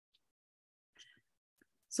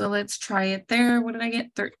 So let's try it there. What did I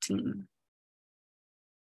get? 13.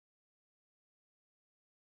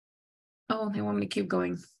 Oh, they want me to keep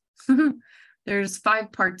going. There's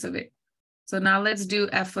 5 parts of it. So now let's do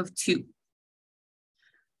f of 2.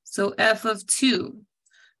 So f of 2.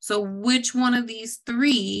 So which one of these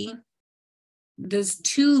 3 does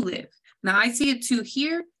 2 live? Now I see a 2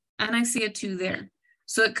 here and I see a 2 there.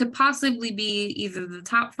 So it could possibly be either the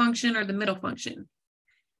top function or the middle function.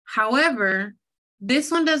 However,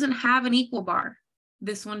 this one doesn't have an equal bar.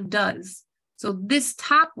 This one does. So this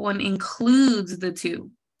top one includes the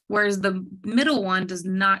 2, whereas the middle one does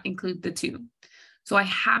not include the 2. So I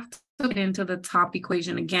have to put it into the top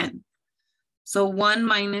equation again. So 1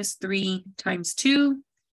 minus 3 times 2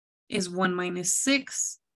 is 1 minus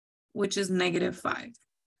 6, which is -5.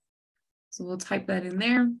 So we'll type that in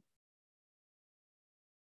there.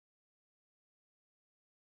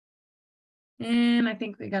 And I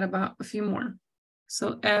think we got about a few more.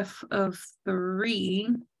 So f of 3.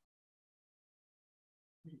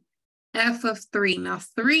 F of 3. Now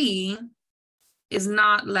 3 is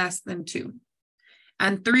not less than 2.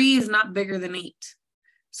 And 3 is not bigger than 8.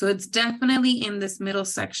 So it's definitely in this middle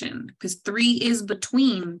section because 3 is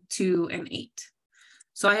between 2 and 8.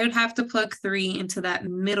 So I would have to plug 3 into that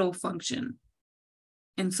middle function.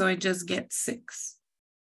 And so I just get 6.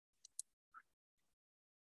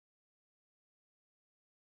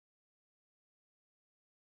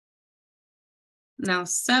 Now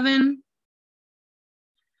 7.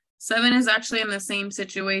 7 is actually in the same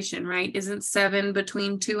situation, right? Isn't 7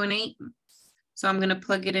 between 2 and 8? So I'm going to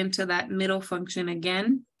plug it into that middle function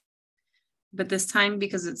again. But this time,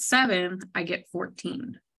 because it's 7, I get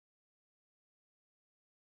 14.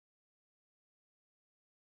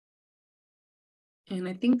 And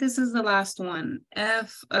I think this is the last one,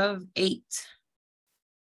 f of 8.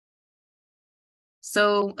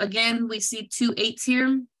 So again, we see 2 8s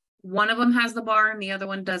here. One of them has the bar and the other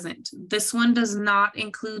one doesn't. This one does not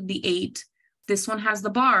include the 8. This one has the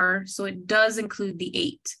bar, so it does include the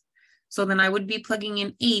 8. So then I would be plugging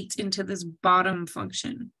in 8 into this bottom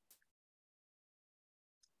function.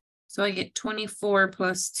 So I get 24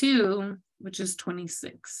 plus 2, which is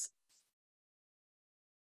 26.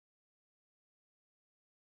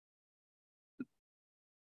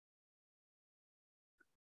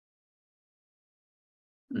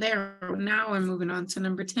 There, now we're moving on to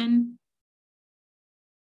number 10.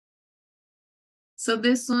 So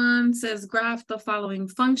this one says graph the following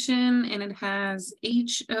function, and it has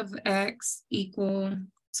h of x equal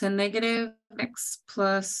to -x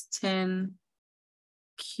plus 10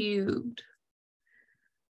 cubed.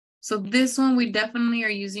 So this one, we definitely are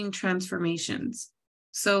using transformations.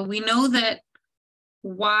 So we know that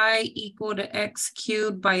y equal to x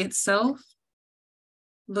cubed by itself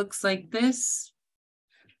looks like this.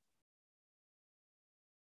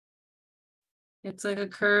 It's like a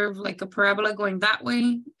curve, like a parabola going that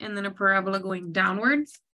way, and then a parabola going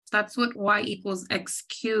downwards. That's what y equals x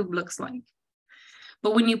cubed looks like.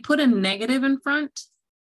 But when you put a negative in front,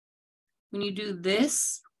 when you do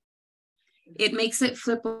this, it makes it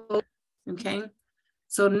flip over, okay?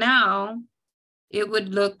 So now it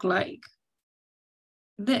would look like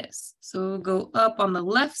this. So it'll go up on the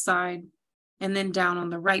left side and then down on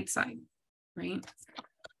the right side, right?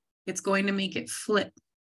 It's going to make it flip,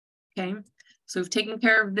 okay? So we've taken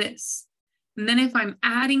care of this. And then if I'm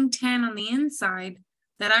adding 10 on the inside,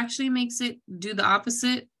 that actually makes it do the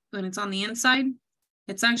opposite when it's on the inside.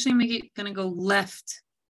 It's actually gonna go left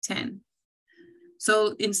 10.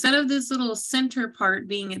 So instead of this little center part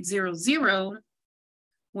being at 0, 0,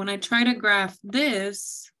 when I try to graph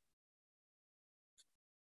this,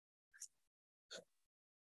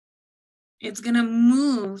 it's gonna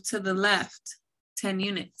move to the left 10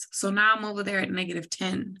 units. So now I'm over there at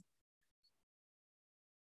 -10.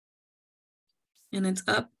 And it's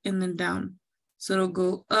up and then down. So it'll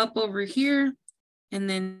go up over here and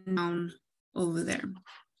then down over there.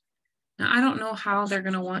 Now, I don't know how they're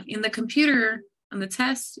gonna want, in the computer, on the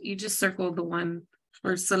test, you just circle the one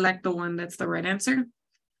or select the one that's the right answer.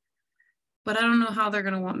 But I don't know how they're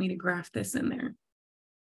gonna want me to graph this in there.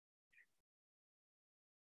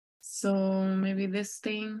 So maybe this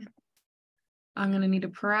thing, I'm gonna need a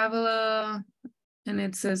parabola and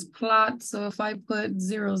it says plot. So if I put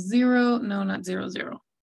 0, 0, no, not 0, 0.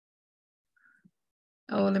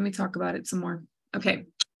 Oh, let me talk about it some more. Okay.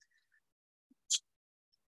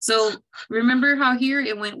 So remember how here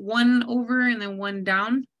it went 1 over and then 1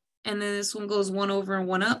 down, and then this one goes 1 over and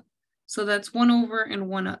 1 up. So that's 1 over and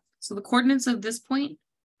 1 up. So the coordinates of this point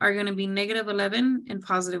are going to be -11 and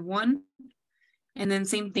 +1. And then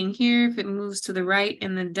same thing here, if it moves to the right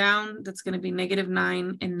and then down, that's going to be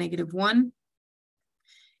 -9 and -1.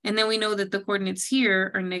 And then we know that the coordinates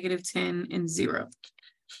here are -10 and 0.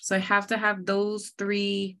 So I have to have those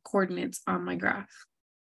 3 coordinates on my graph.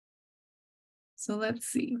 So let's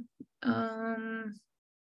see.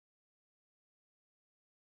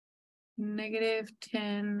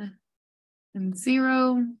 -10 and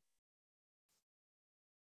 0.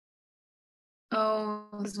 Oh,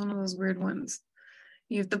 this is one of those weird ones.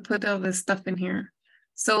 You have to put all this stuff in here.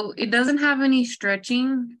 So it doesn't have any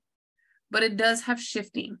stretching, but it does have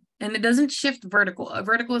shifting. And it doesn't shift vertical. A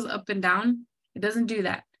vertical is up and down. It doesn't do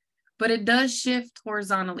that. But it does shift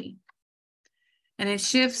horizontally. And it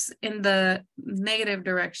shifts in the negative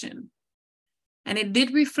direction. And it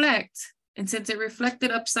did reflect. And since it reflected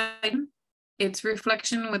upside, it's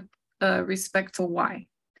reflection with respect to y.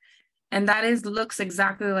 And that looks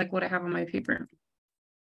exactly like what I have on my paper.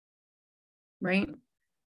 Right?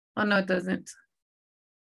 Oh, no, it doesn't.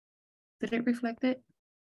 Did it reflect it?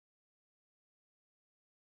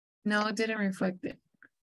 No, it didn't reflect it.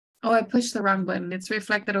 Oh, I pushed the wrong button. It's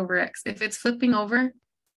reflected over x. If it's flipping over,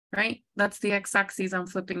 right? That's the x-axis I'm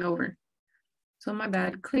flipping over. So my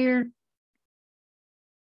bad, clear.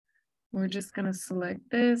 We're just gonna select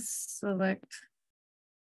this, select.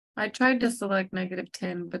 I tried to select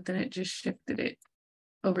 -10, but then it just shifted it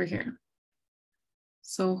over here.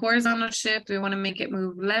 So horizontal shift, we wanna make it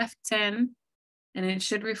move left 10, and it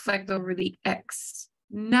should reflect over the x.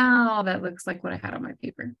 Now that looks like what I had on my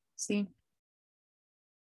paper, see?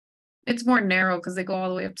 It's more narrow because they go all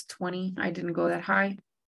the way up to 20. I didn't go that high,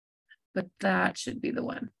 but that should be the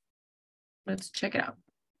one. Let's check it out.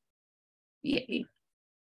 Yay.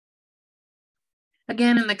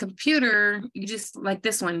 Again, in the computer, you just, like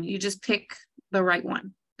this one, you just pick the right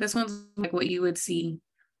one. This one's like what you would see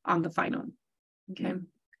on the final, okay?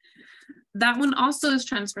 That one also is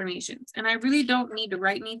transformations, and I really don't need to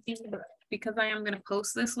write anything, but because I am gonna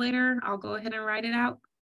post this later, I'll go ahead and write it out.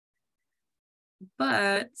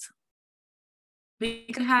 But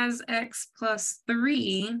because it has x plus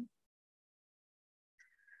 3,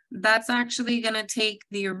 that's actually gonna take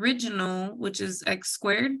the original, which is x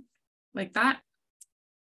squared, like that,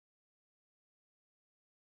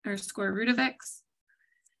 or square root of x.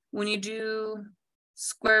 When you do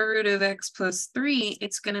square root of x plus 3,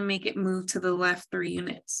 it's going to make it move to the left 3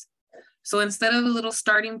 units. So instead of a little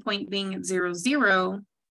starting point being at 0, 0,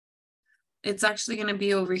 it's actually going to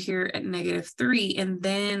be over here at -3 and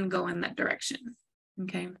then go in that direction.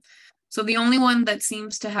 Okay. So the only one that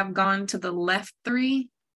seems to have gone to the left 3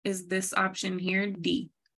 is this option here, D.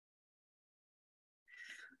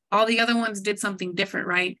 All the other ones did something different,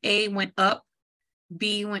 right? A went up,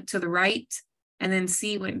 B went to the right, and then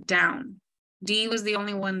C went down. D was the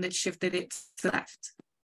only one that shifted it to the left.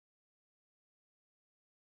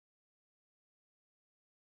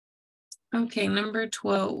 Okay, number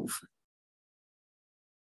 12.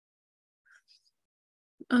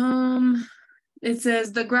 It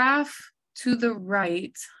says the graph to the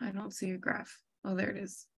right. I don't see a graph. Oh, there it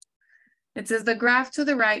is. It says the graph to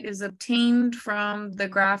the right is obtained from the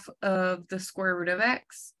graph of the square root of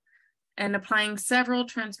x and applying several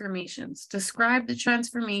transformations. Describe the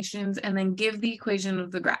transformations and then give the equation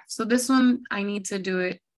of the graph. So this one, I need to do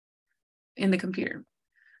it in the computer.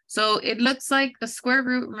 So it looks like a square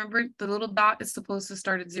root. Remember, the little dot is supposed to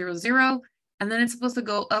start at 0, 0, and then it's supposed to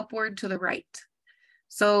go upward to the right.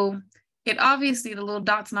 So it obviously, the little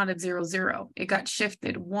dot's not at 0, 0. It got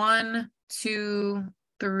shifted 1, 2,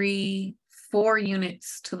 3, 4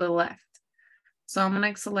 units to the left. So I'm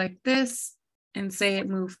going to select this and say it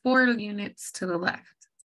moved 4 units to the left.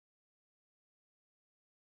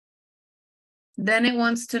 Then it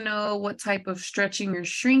wants to know what type of stretching or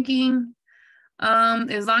shrinking.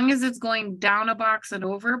 As long as it's going down a box and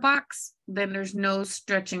over a box, then there's no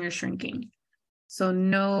stretching or shrinking. So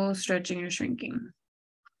no stretching or shrinking.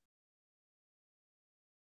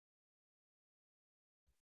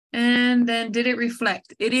 And then did it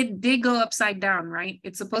reflect? It did go upside down, right?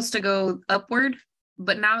 It's supposed to go upward,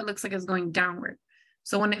 but now it looks like it's going downward.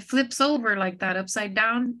 So when it flips over like that upside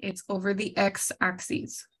down, it's over the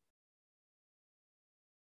x-axis.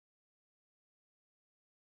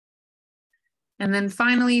 And then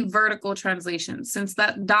finally, vertical translation. Since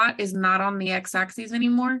that dot is not on the x-axis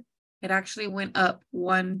anymore, it actually went up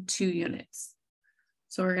 1, 2 units.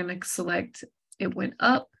 So we're going to select it went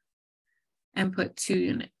up and put 2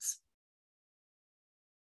 units.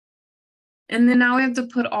 And then now we have to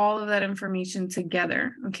put all of that information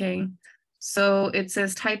together, okay? So it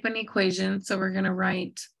says type an equation. So we're going to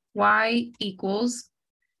write y equals.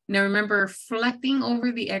 Now remember, reflecting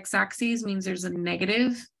over the x-axis means there's a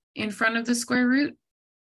negative in front of the square root.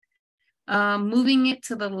 Moving it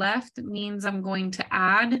to the left means I'm going to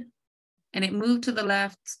add, and it moved to the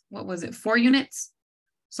left, what was it, 4 units?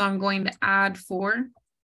 So I'm going to add 4.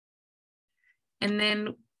 And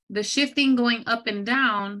then the shifting going up and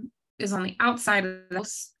down is on the outside of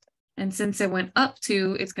this. And since it went up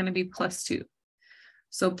 2, it's going to be plus 2.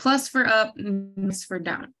 So plus for up, minus for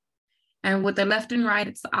down. And with the left and right,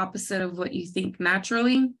 it's the opposite of what you think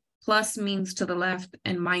naturally. Plus means to the left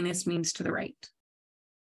and minus means to the right.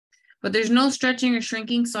 But there's no stretching or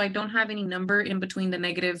shrinking, so I don't have any number in between the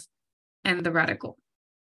negative and the radical.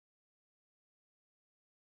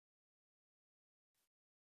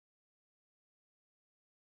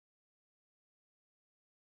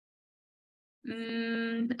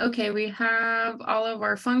 Okay, we have all of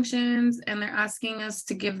our functions and they're asking us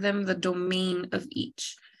to give them the domain of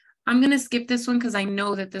each. I'm going to skip this one because I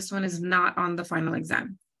know that this one is not on the final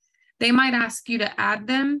exam. They might ask you to add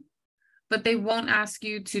them, but they won't ask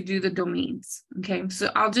you to do the domains. Okay, so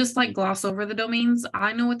I'll just like gloss over the domains.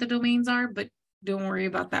 I know what the domains are, but don't worry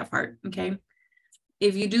about that part. Okay,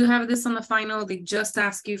 if you do have this on the final, they just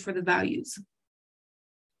ask you for the values.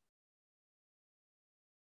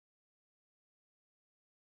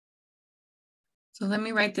 So let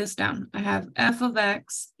me write this down. I have f of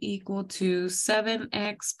x equal to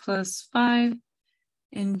 7x plus 5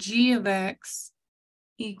 and g of x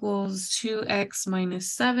equals 2x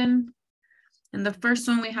minus 7. And the first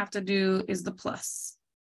one we have to do is the plus.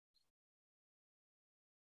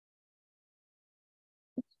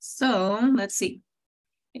 So let's see.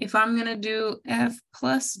 If I'm going to do f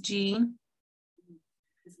plus g,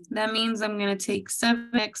 that means I'm going to take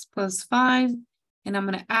 7x plus 5 and I'm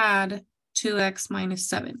going to add 2x minus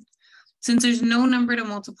 7. Since there's no number to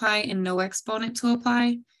multiply and no exponent to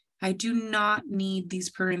apply, I do not need these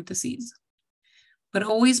parentheses. But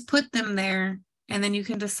always put them there, and then you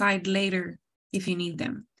can decide later if you need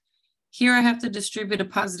them. Here I have to distribute a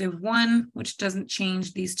positive 1, which doesn't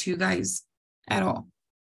change these two guys at all.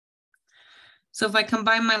 So if I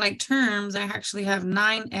combine my like terms, I actually have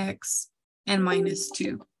 9x and minus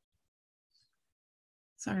 2.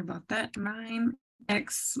 Sorry about that,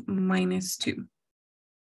 9x minus 2.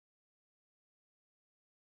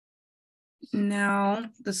 Now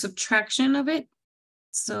the subtraction of it,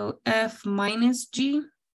 so f minus g.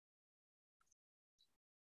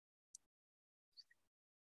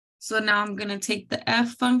 So now I'm going to take the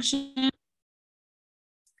f function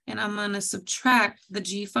and I'm going to subtract the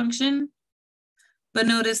g function. But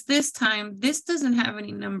notice this time, this doesn't have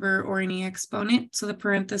any number or any exponent, so the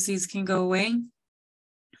parentheses can go away.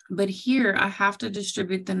 But here I have to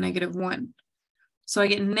distribute the negative 1. So I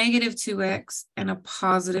get negative 2x and a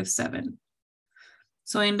positive 7.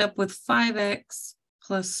 So I end up with 5x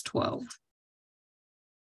plus 12.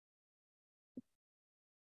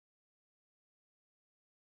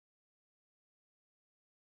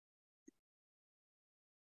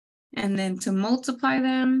 And then to multiply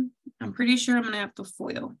them, I'm pretty sure I'm gonna have to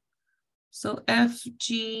FOIL. So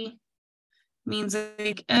FG means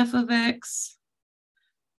like f of x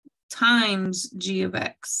times g of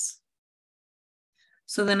x.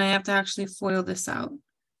 So then I have to actually FOIL this out.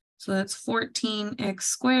 So that's 14x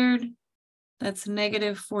squared. That's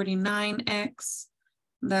negative 49x.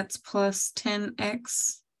 That's plus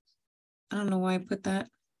 10x. I don't know why I put that.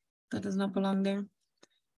 That does not belong there.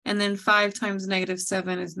 And then 5 times negative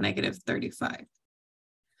 7 is negative 35.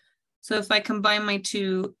 So if I combine my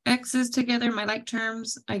two x's together, my like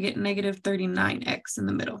terms, I get negative 39x in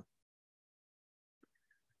the middle.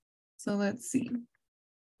 So let's see.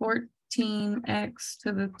 14x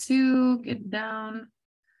to the 2, get down,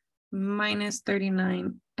 minus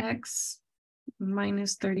 39x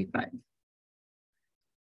minus 35.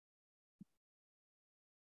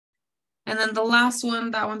 And then the last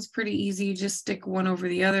one, that one's pretty easy. Just stick one over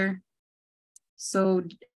the other. So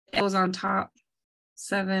it goes on top,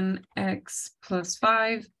 7x plus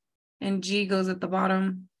 5, and g goes at the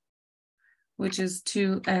bottom, which is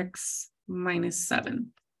 2x minus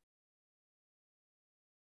 7.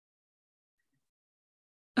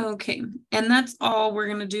 Okay, and that's all we're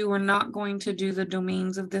going to do. We're not going to do the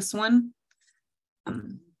domains of this one.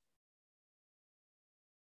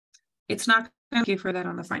 It's not going to ask you for that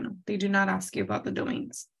on the final. They do not ask you about the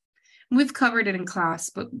domains. We've covered it in class,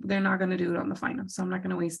 but they're not going to do it on the final, so I'm not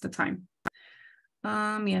going to waste the time.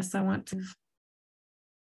 Yes, I want to.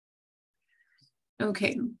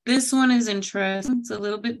 Okay, this one is interesting. It's a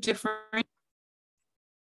little bit different.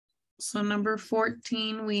 So number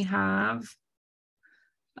 14, we have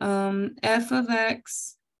f of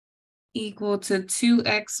x equal to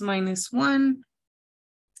 2x minus 1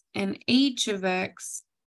 and h of x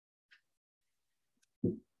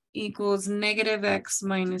equals negative x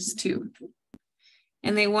minus 2.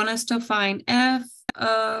 And they want us to find f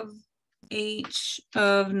of h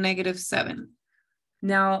of negative 7.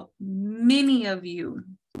 Now, many of you,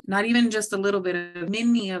 not even just a little bit,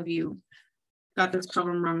 many of you got this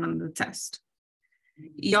problem wrong on the test.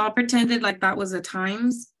 Y'all pretended like that was a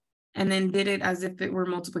times and then did it as if it were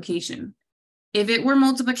multiplication. If it were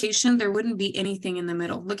multiplication, there wouldn't be anything in the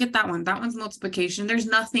middle. Look at that one. That one's multiplication. There's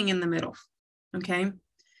nothing in the middle, okay?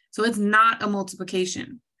 So it's not a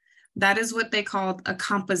multiplication. That is what they called a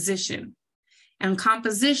composition. And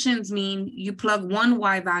compositions mean you plug one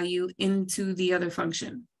y value into the other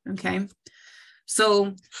function, okay?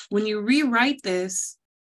 So when you rewrite this,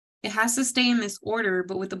 it has to stay in this order,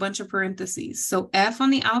 but with a bunch of parentheses. So f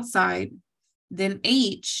on the outside, then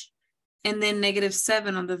h, and then negative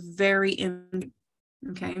 7 on the very end,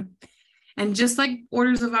 okay? And just like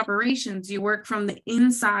orders of operations, you work from the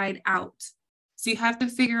inside out. So you have to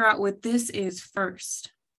figure out what this is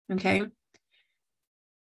first, okay?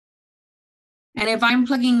 And if I'm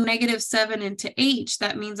plugging negative 7 into h,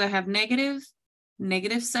 that means I have negative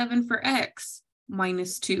 7 for x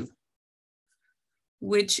minus 2,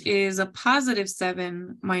 which is a positive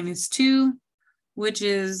 7 minus 2, which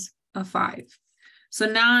is a 5. So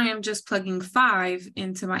now I am just plugging 5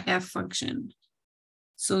 into my f function.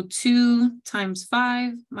 So 2 times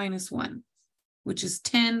 5 minus 1, which is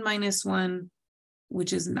 10 minus 1,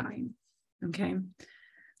 which is 9, okay?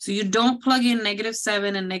 So you don't plug in negative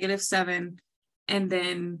 7 and negative 7 and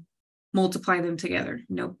then multiply them together.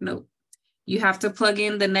 Nope, nope. You have to plug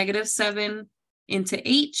in the negative 7 into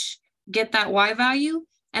h, get that y value,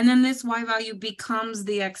 and then this y value becomes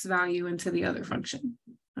the x value into the other function,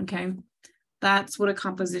 okay? That's what a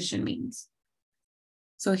composition means.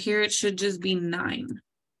 So here it should just be 9.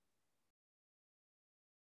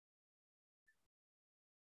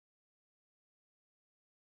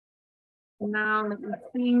 Now let me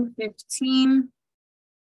see, 15.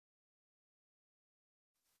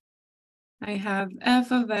 I have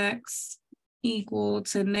f of x equal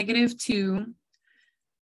to negative 2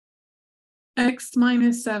 x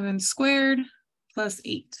minus 7 squared plus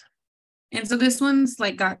 8. And so this one's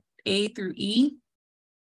like got A through E.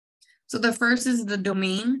 So the first is the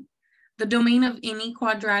domain. The domain of any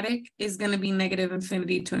quadratic is going to be negative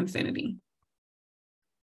infinity to infinity.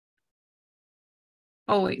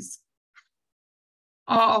 Always.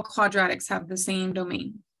 All quadratics have the same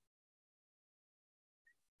domain.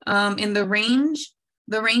 In the range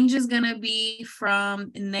is going to be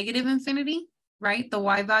from negative infinity, right? The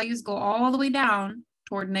y values go all the way down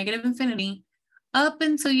toward negative infinity up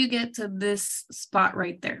until you get to this spot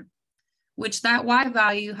right there, which that y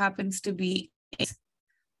value happens to be 8.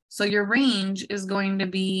 So your range is going to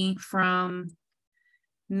be from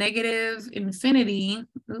negative infinity,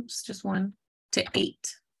 oops, just 1, to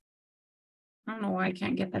 8. I don't know why I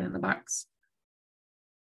can't get that in the box.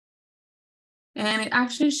 And it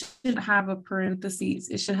actually should have a parentheses.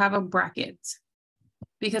 It should have a bracket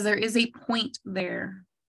because there is a point there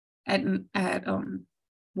at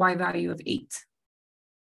y value of 8.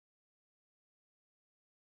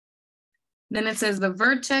 Then it says the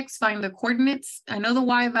vertex, find the coordinates. I know the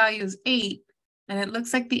y value is 8, and it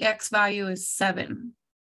looks like the x value is 7.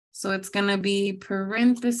 So it's going to be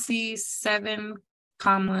parentheses 7,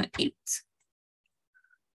 8.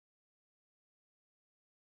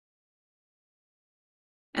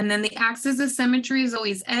 And then the axis of symmetry is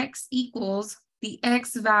always x equals the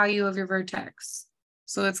x value of your vertex.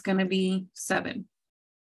 So it's going to be 7.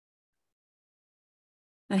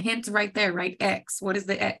 A hint right there, right? X. What is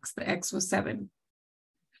the x? The x was 7.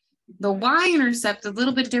 The y-intercept is a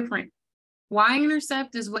little bit different.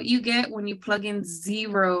 Y-intercept is what you get when you plug in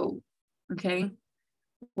 0, okay?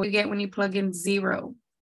 What you get when you plug in 0.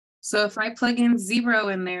 So if I plug in 0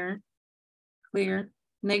 in there, clear,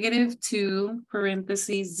 -2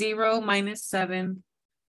 parentheses 0 minus 7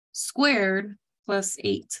 squared plus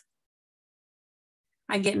 8.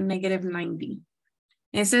 I get -90.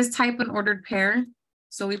 And it says type an ordered pair.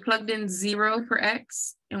 So we plugged in 0 for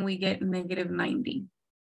x and we get -90.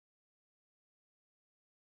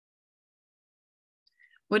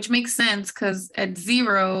 Which makes sense because at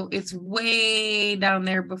 0, it's way down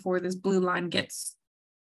there before this blue line gets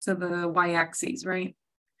to the y-axis, right?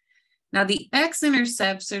 Now the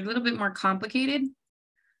x-intercepts are a little bit more complicated.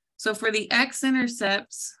 So for the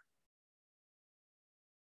x-intercepts,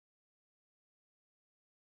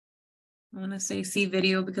 I want to say see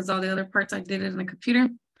video because all the other parts I did it in the computer.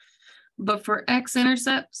 But for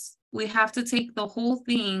x-intercepts, we have to take the whole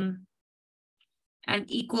thing and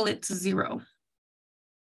equal it to 0.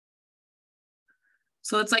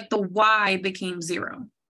 So it's like the y became 0.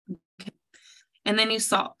 Okay. And then you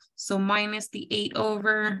solve. So minus the 8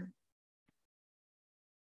 over,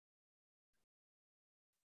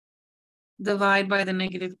 divide by the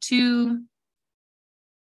 -2,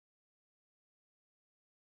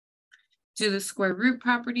 do the square root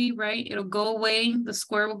property, right? It'll go away, the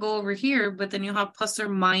square will go over here, but then you'll have plus or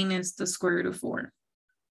minus the square root of 4,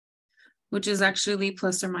 which is actually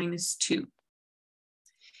plus or minus 2.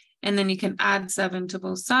 And then you can add 7 to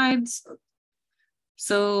both sides.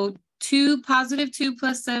 So positive 2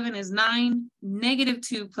 plus 7 is 9,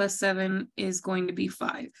 -2 plus 7 is going to be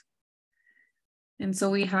 5. And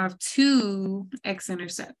so we have 2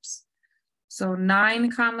 x-intercepts. So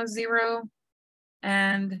 9, 0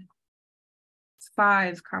 and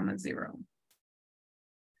 5, 0.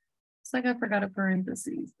 It's like I forgot a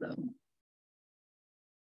parentheses though.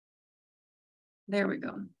 There we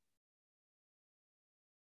go.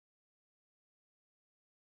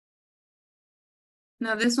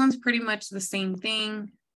 Now this one's pretty much the same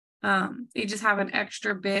thing. They just have an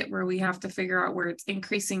extra bit where we have to figure out where it's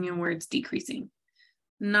increasing and where it's decreasing.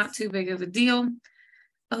 Not too big of a deal.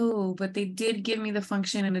 Oh, but they did give me the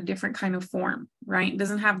function in a different kind of form, right? It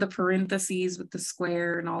doesn't have the parentheses with the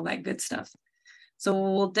square and all that good stuff. So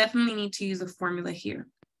we'll definitely need to use a formula here.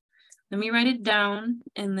 Let me write it down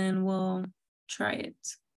and then we'll try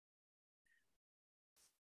it.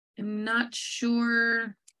 I'm not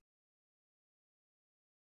sure.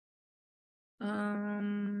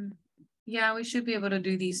 Yeah, we should be able to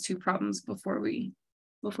do these 2 problems before we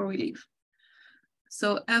leave.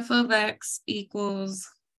 So f of x equals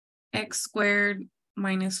x squared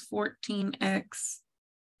minus 14x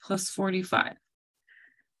plus 45.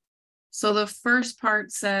 So the first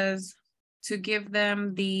part says to give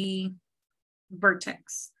them the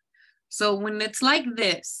vertex. So when it's like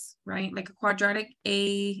this, right, like a quadratic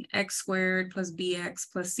a x squared plus bx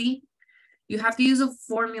plus c, you have to use a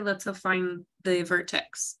formula to find the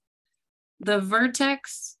vertex. The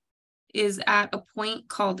vertex is at a point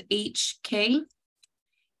called hk,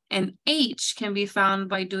 and h can be found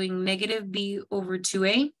by doing -b over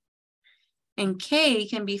 2a, and k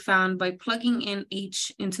can be found by plugging in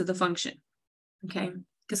h into the function, okay?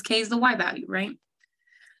 Because k is the y value, right?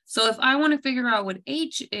 So if I want to figure out what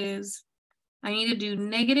h is, I need to do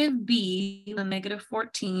 -b, the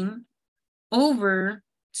 -14, over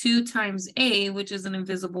 2 times a, which is an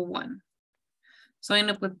invisible 1. So I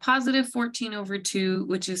end up with positive 14 over 2,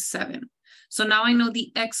 which is 7. So now I know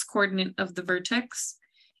the x coordinate of the vertex.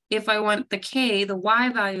 If I want the k, the y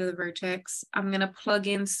value of the vertex, I'm going to plug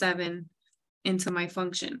in 7 into my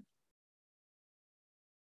function.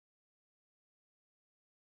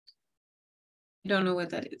 I don't know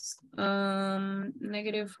what that is.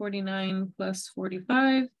 -49 plus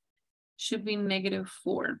 45 should be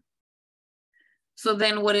 -4. So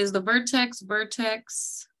then what is the vertex?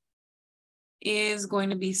 Vertex is going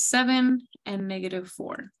to be 7 and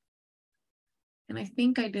 -4. And I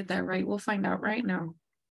think I did that right. We'll find out right now.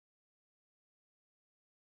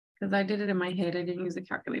 Because I did it in my head. I didn't use the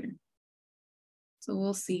calculator. So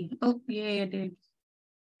we'll see. Oh, yay, I did.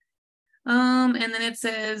 And then it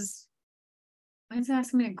says, why is it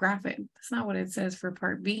asking me to graph it? That's not what it says for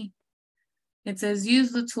part B. It says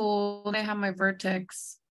use the tool. I have my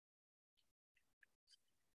vertex.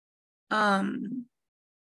 Now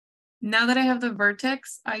that I have the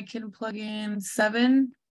vertex, I can plug in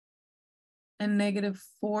 7 and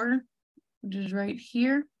 -4, which is right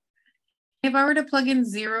here. If I were to plug in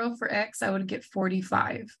 0 for X, I would get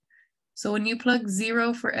 45. So when you plug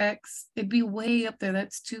 0 for X, it'd be way up there.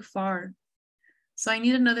 That's too far. So I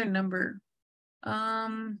need another number.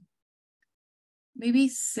 Maybe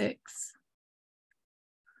 6.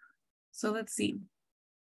 So let's see.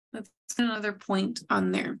 That's another point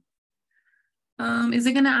on there. Is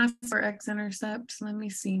it gonna ask for x-intercepts? Let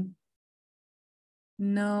me see.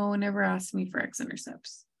 No, it never asked me for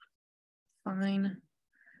x-intercepts. Fine.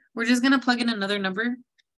 We're just gonna plug in another number.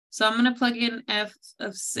 So I'm gonna plug in f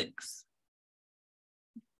of 6.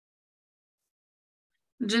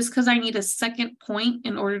 Just because I need a second point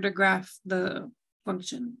in order to graph the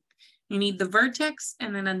function. You need the vertex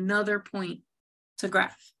and then another point to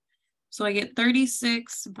graph. So I get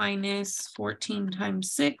 36 minus 14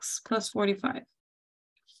 times 6 plus 45.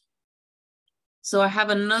 So I have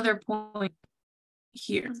another point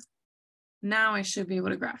here. Now I should be able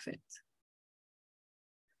to graph it.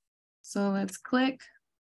 So let's click.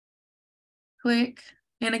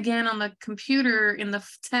 And again, on the computer, in the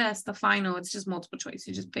test, the final, it's just multiple choice.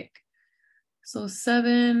 You just pick. So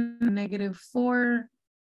 7, -4.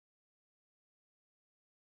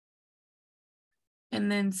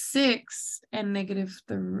 And then 6 and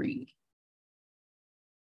 -3.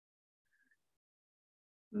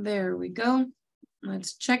 There we go.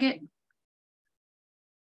 Let's check it.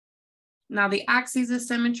 Now the axis of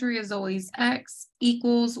symmetry is always x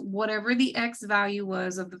equals whatever the x value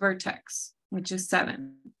was of the vertex, which is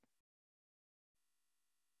 7.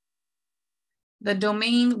 The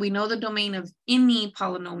domain, we know the domain of any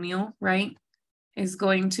polynomial, right, is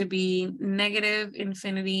going to be -∞ to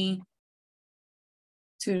infinity.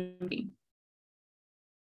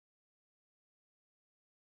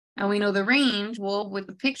 And we know the range, well, with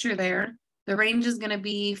the picture there, the range is going to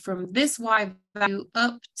be from this y value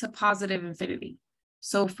up to +∞.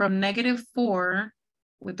 So from -4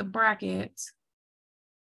 with the bracket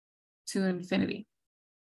to infinity.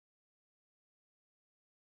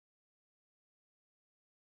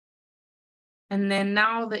 And then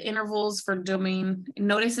now the intervals for domain,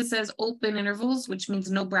 notice it says open intervals, which means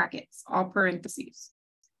no brackets, all parentheses.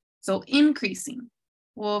 So increasing.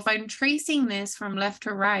 Well, if I'm tracing this from left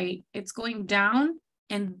to right, it's going down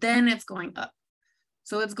and then it's going up.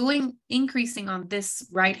 So it's increasing on this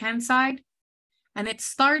right-hand side, and it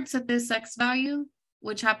starts at this x value,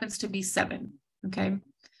 which happens to be 7, okay?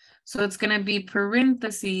 So it's gonna be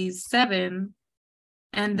parentheses 7,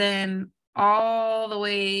 and then all the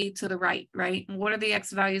way to the right, right? And what are the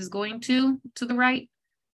x values going to the right?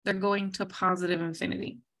 They're going to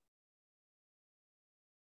 +∞.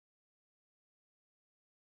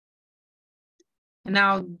 And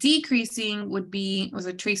now decreasing was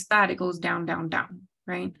a trace that, it goes down, down, down,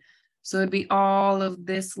 right? So it'd be all of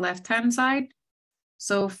this left-hand side.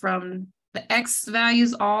 So from the x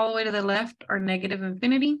values all the way to the left are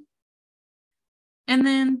 -∞. And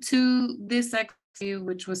then to this x value,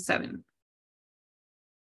 which was 7.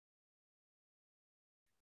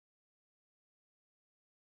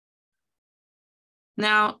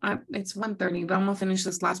 Now it's 1:30, but I'm gonna finish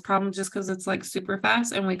this last problem just because it's like super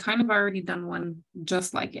fast and we kind of already done one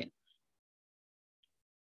just like it.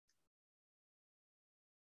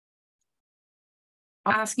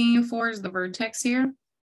 All I'm asking you for is the vertex here.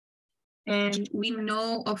 And we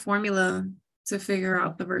know a formula to figure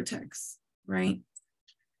out the vertex, right?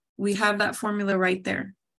 We have that formula right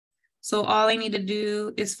there. So all I need to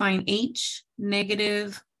do is find h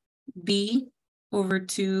 -b over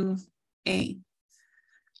 2a,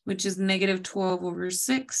 which is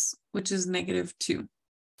 -12/6, which is -2.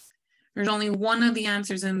 There's only one of the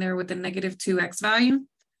answers in there with the -2x value.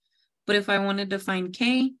 But if I wanted to find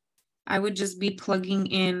k, I would just be plugging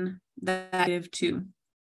in the -2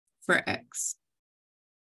 for x.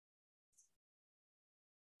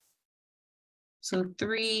 So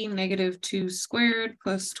 3 -2 squared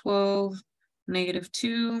plus 12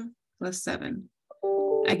 -2 plus 7.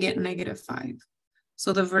 I get -5.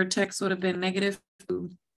 So the vertex would have been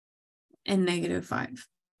 -2 and -5.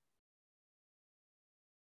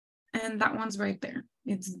 And that one's right there.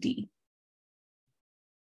 It's D.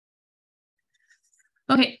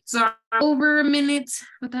 Okay, so I'm over a minute,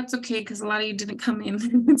 but that's okay because a lot of you didn't come in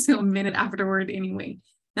until a minute afterward anyway.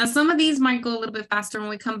 Now, some of these might go a little bit faster when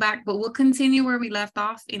we come back, but we'll continue where we left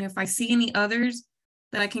off. And if I see any others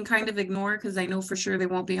that I can kind of ignore because I know for sure they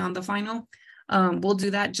won't be on the final, we'll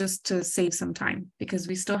do that just to save some time because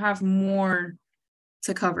we still have more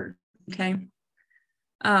to cover, okay?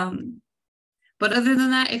 But other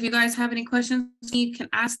than that, if you guys have any questions, you can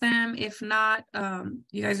ask them. If not,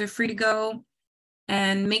 you guys are free to go.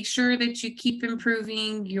 And make sure that you keep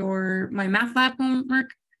improving my math lab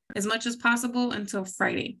homework as much as possible until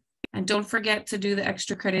Friday. And don't forget to do the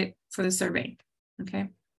extra credit for the survey. Okay.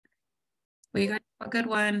 Well, you guys have a good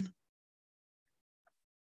one.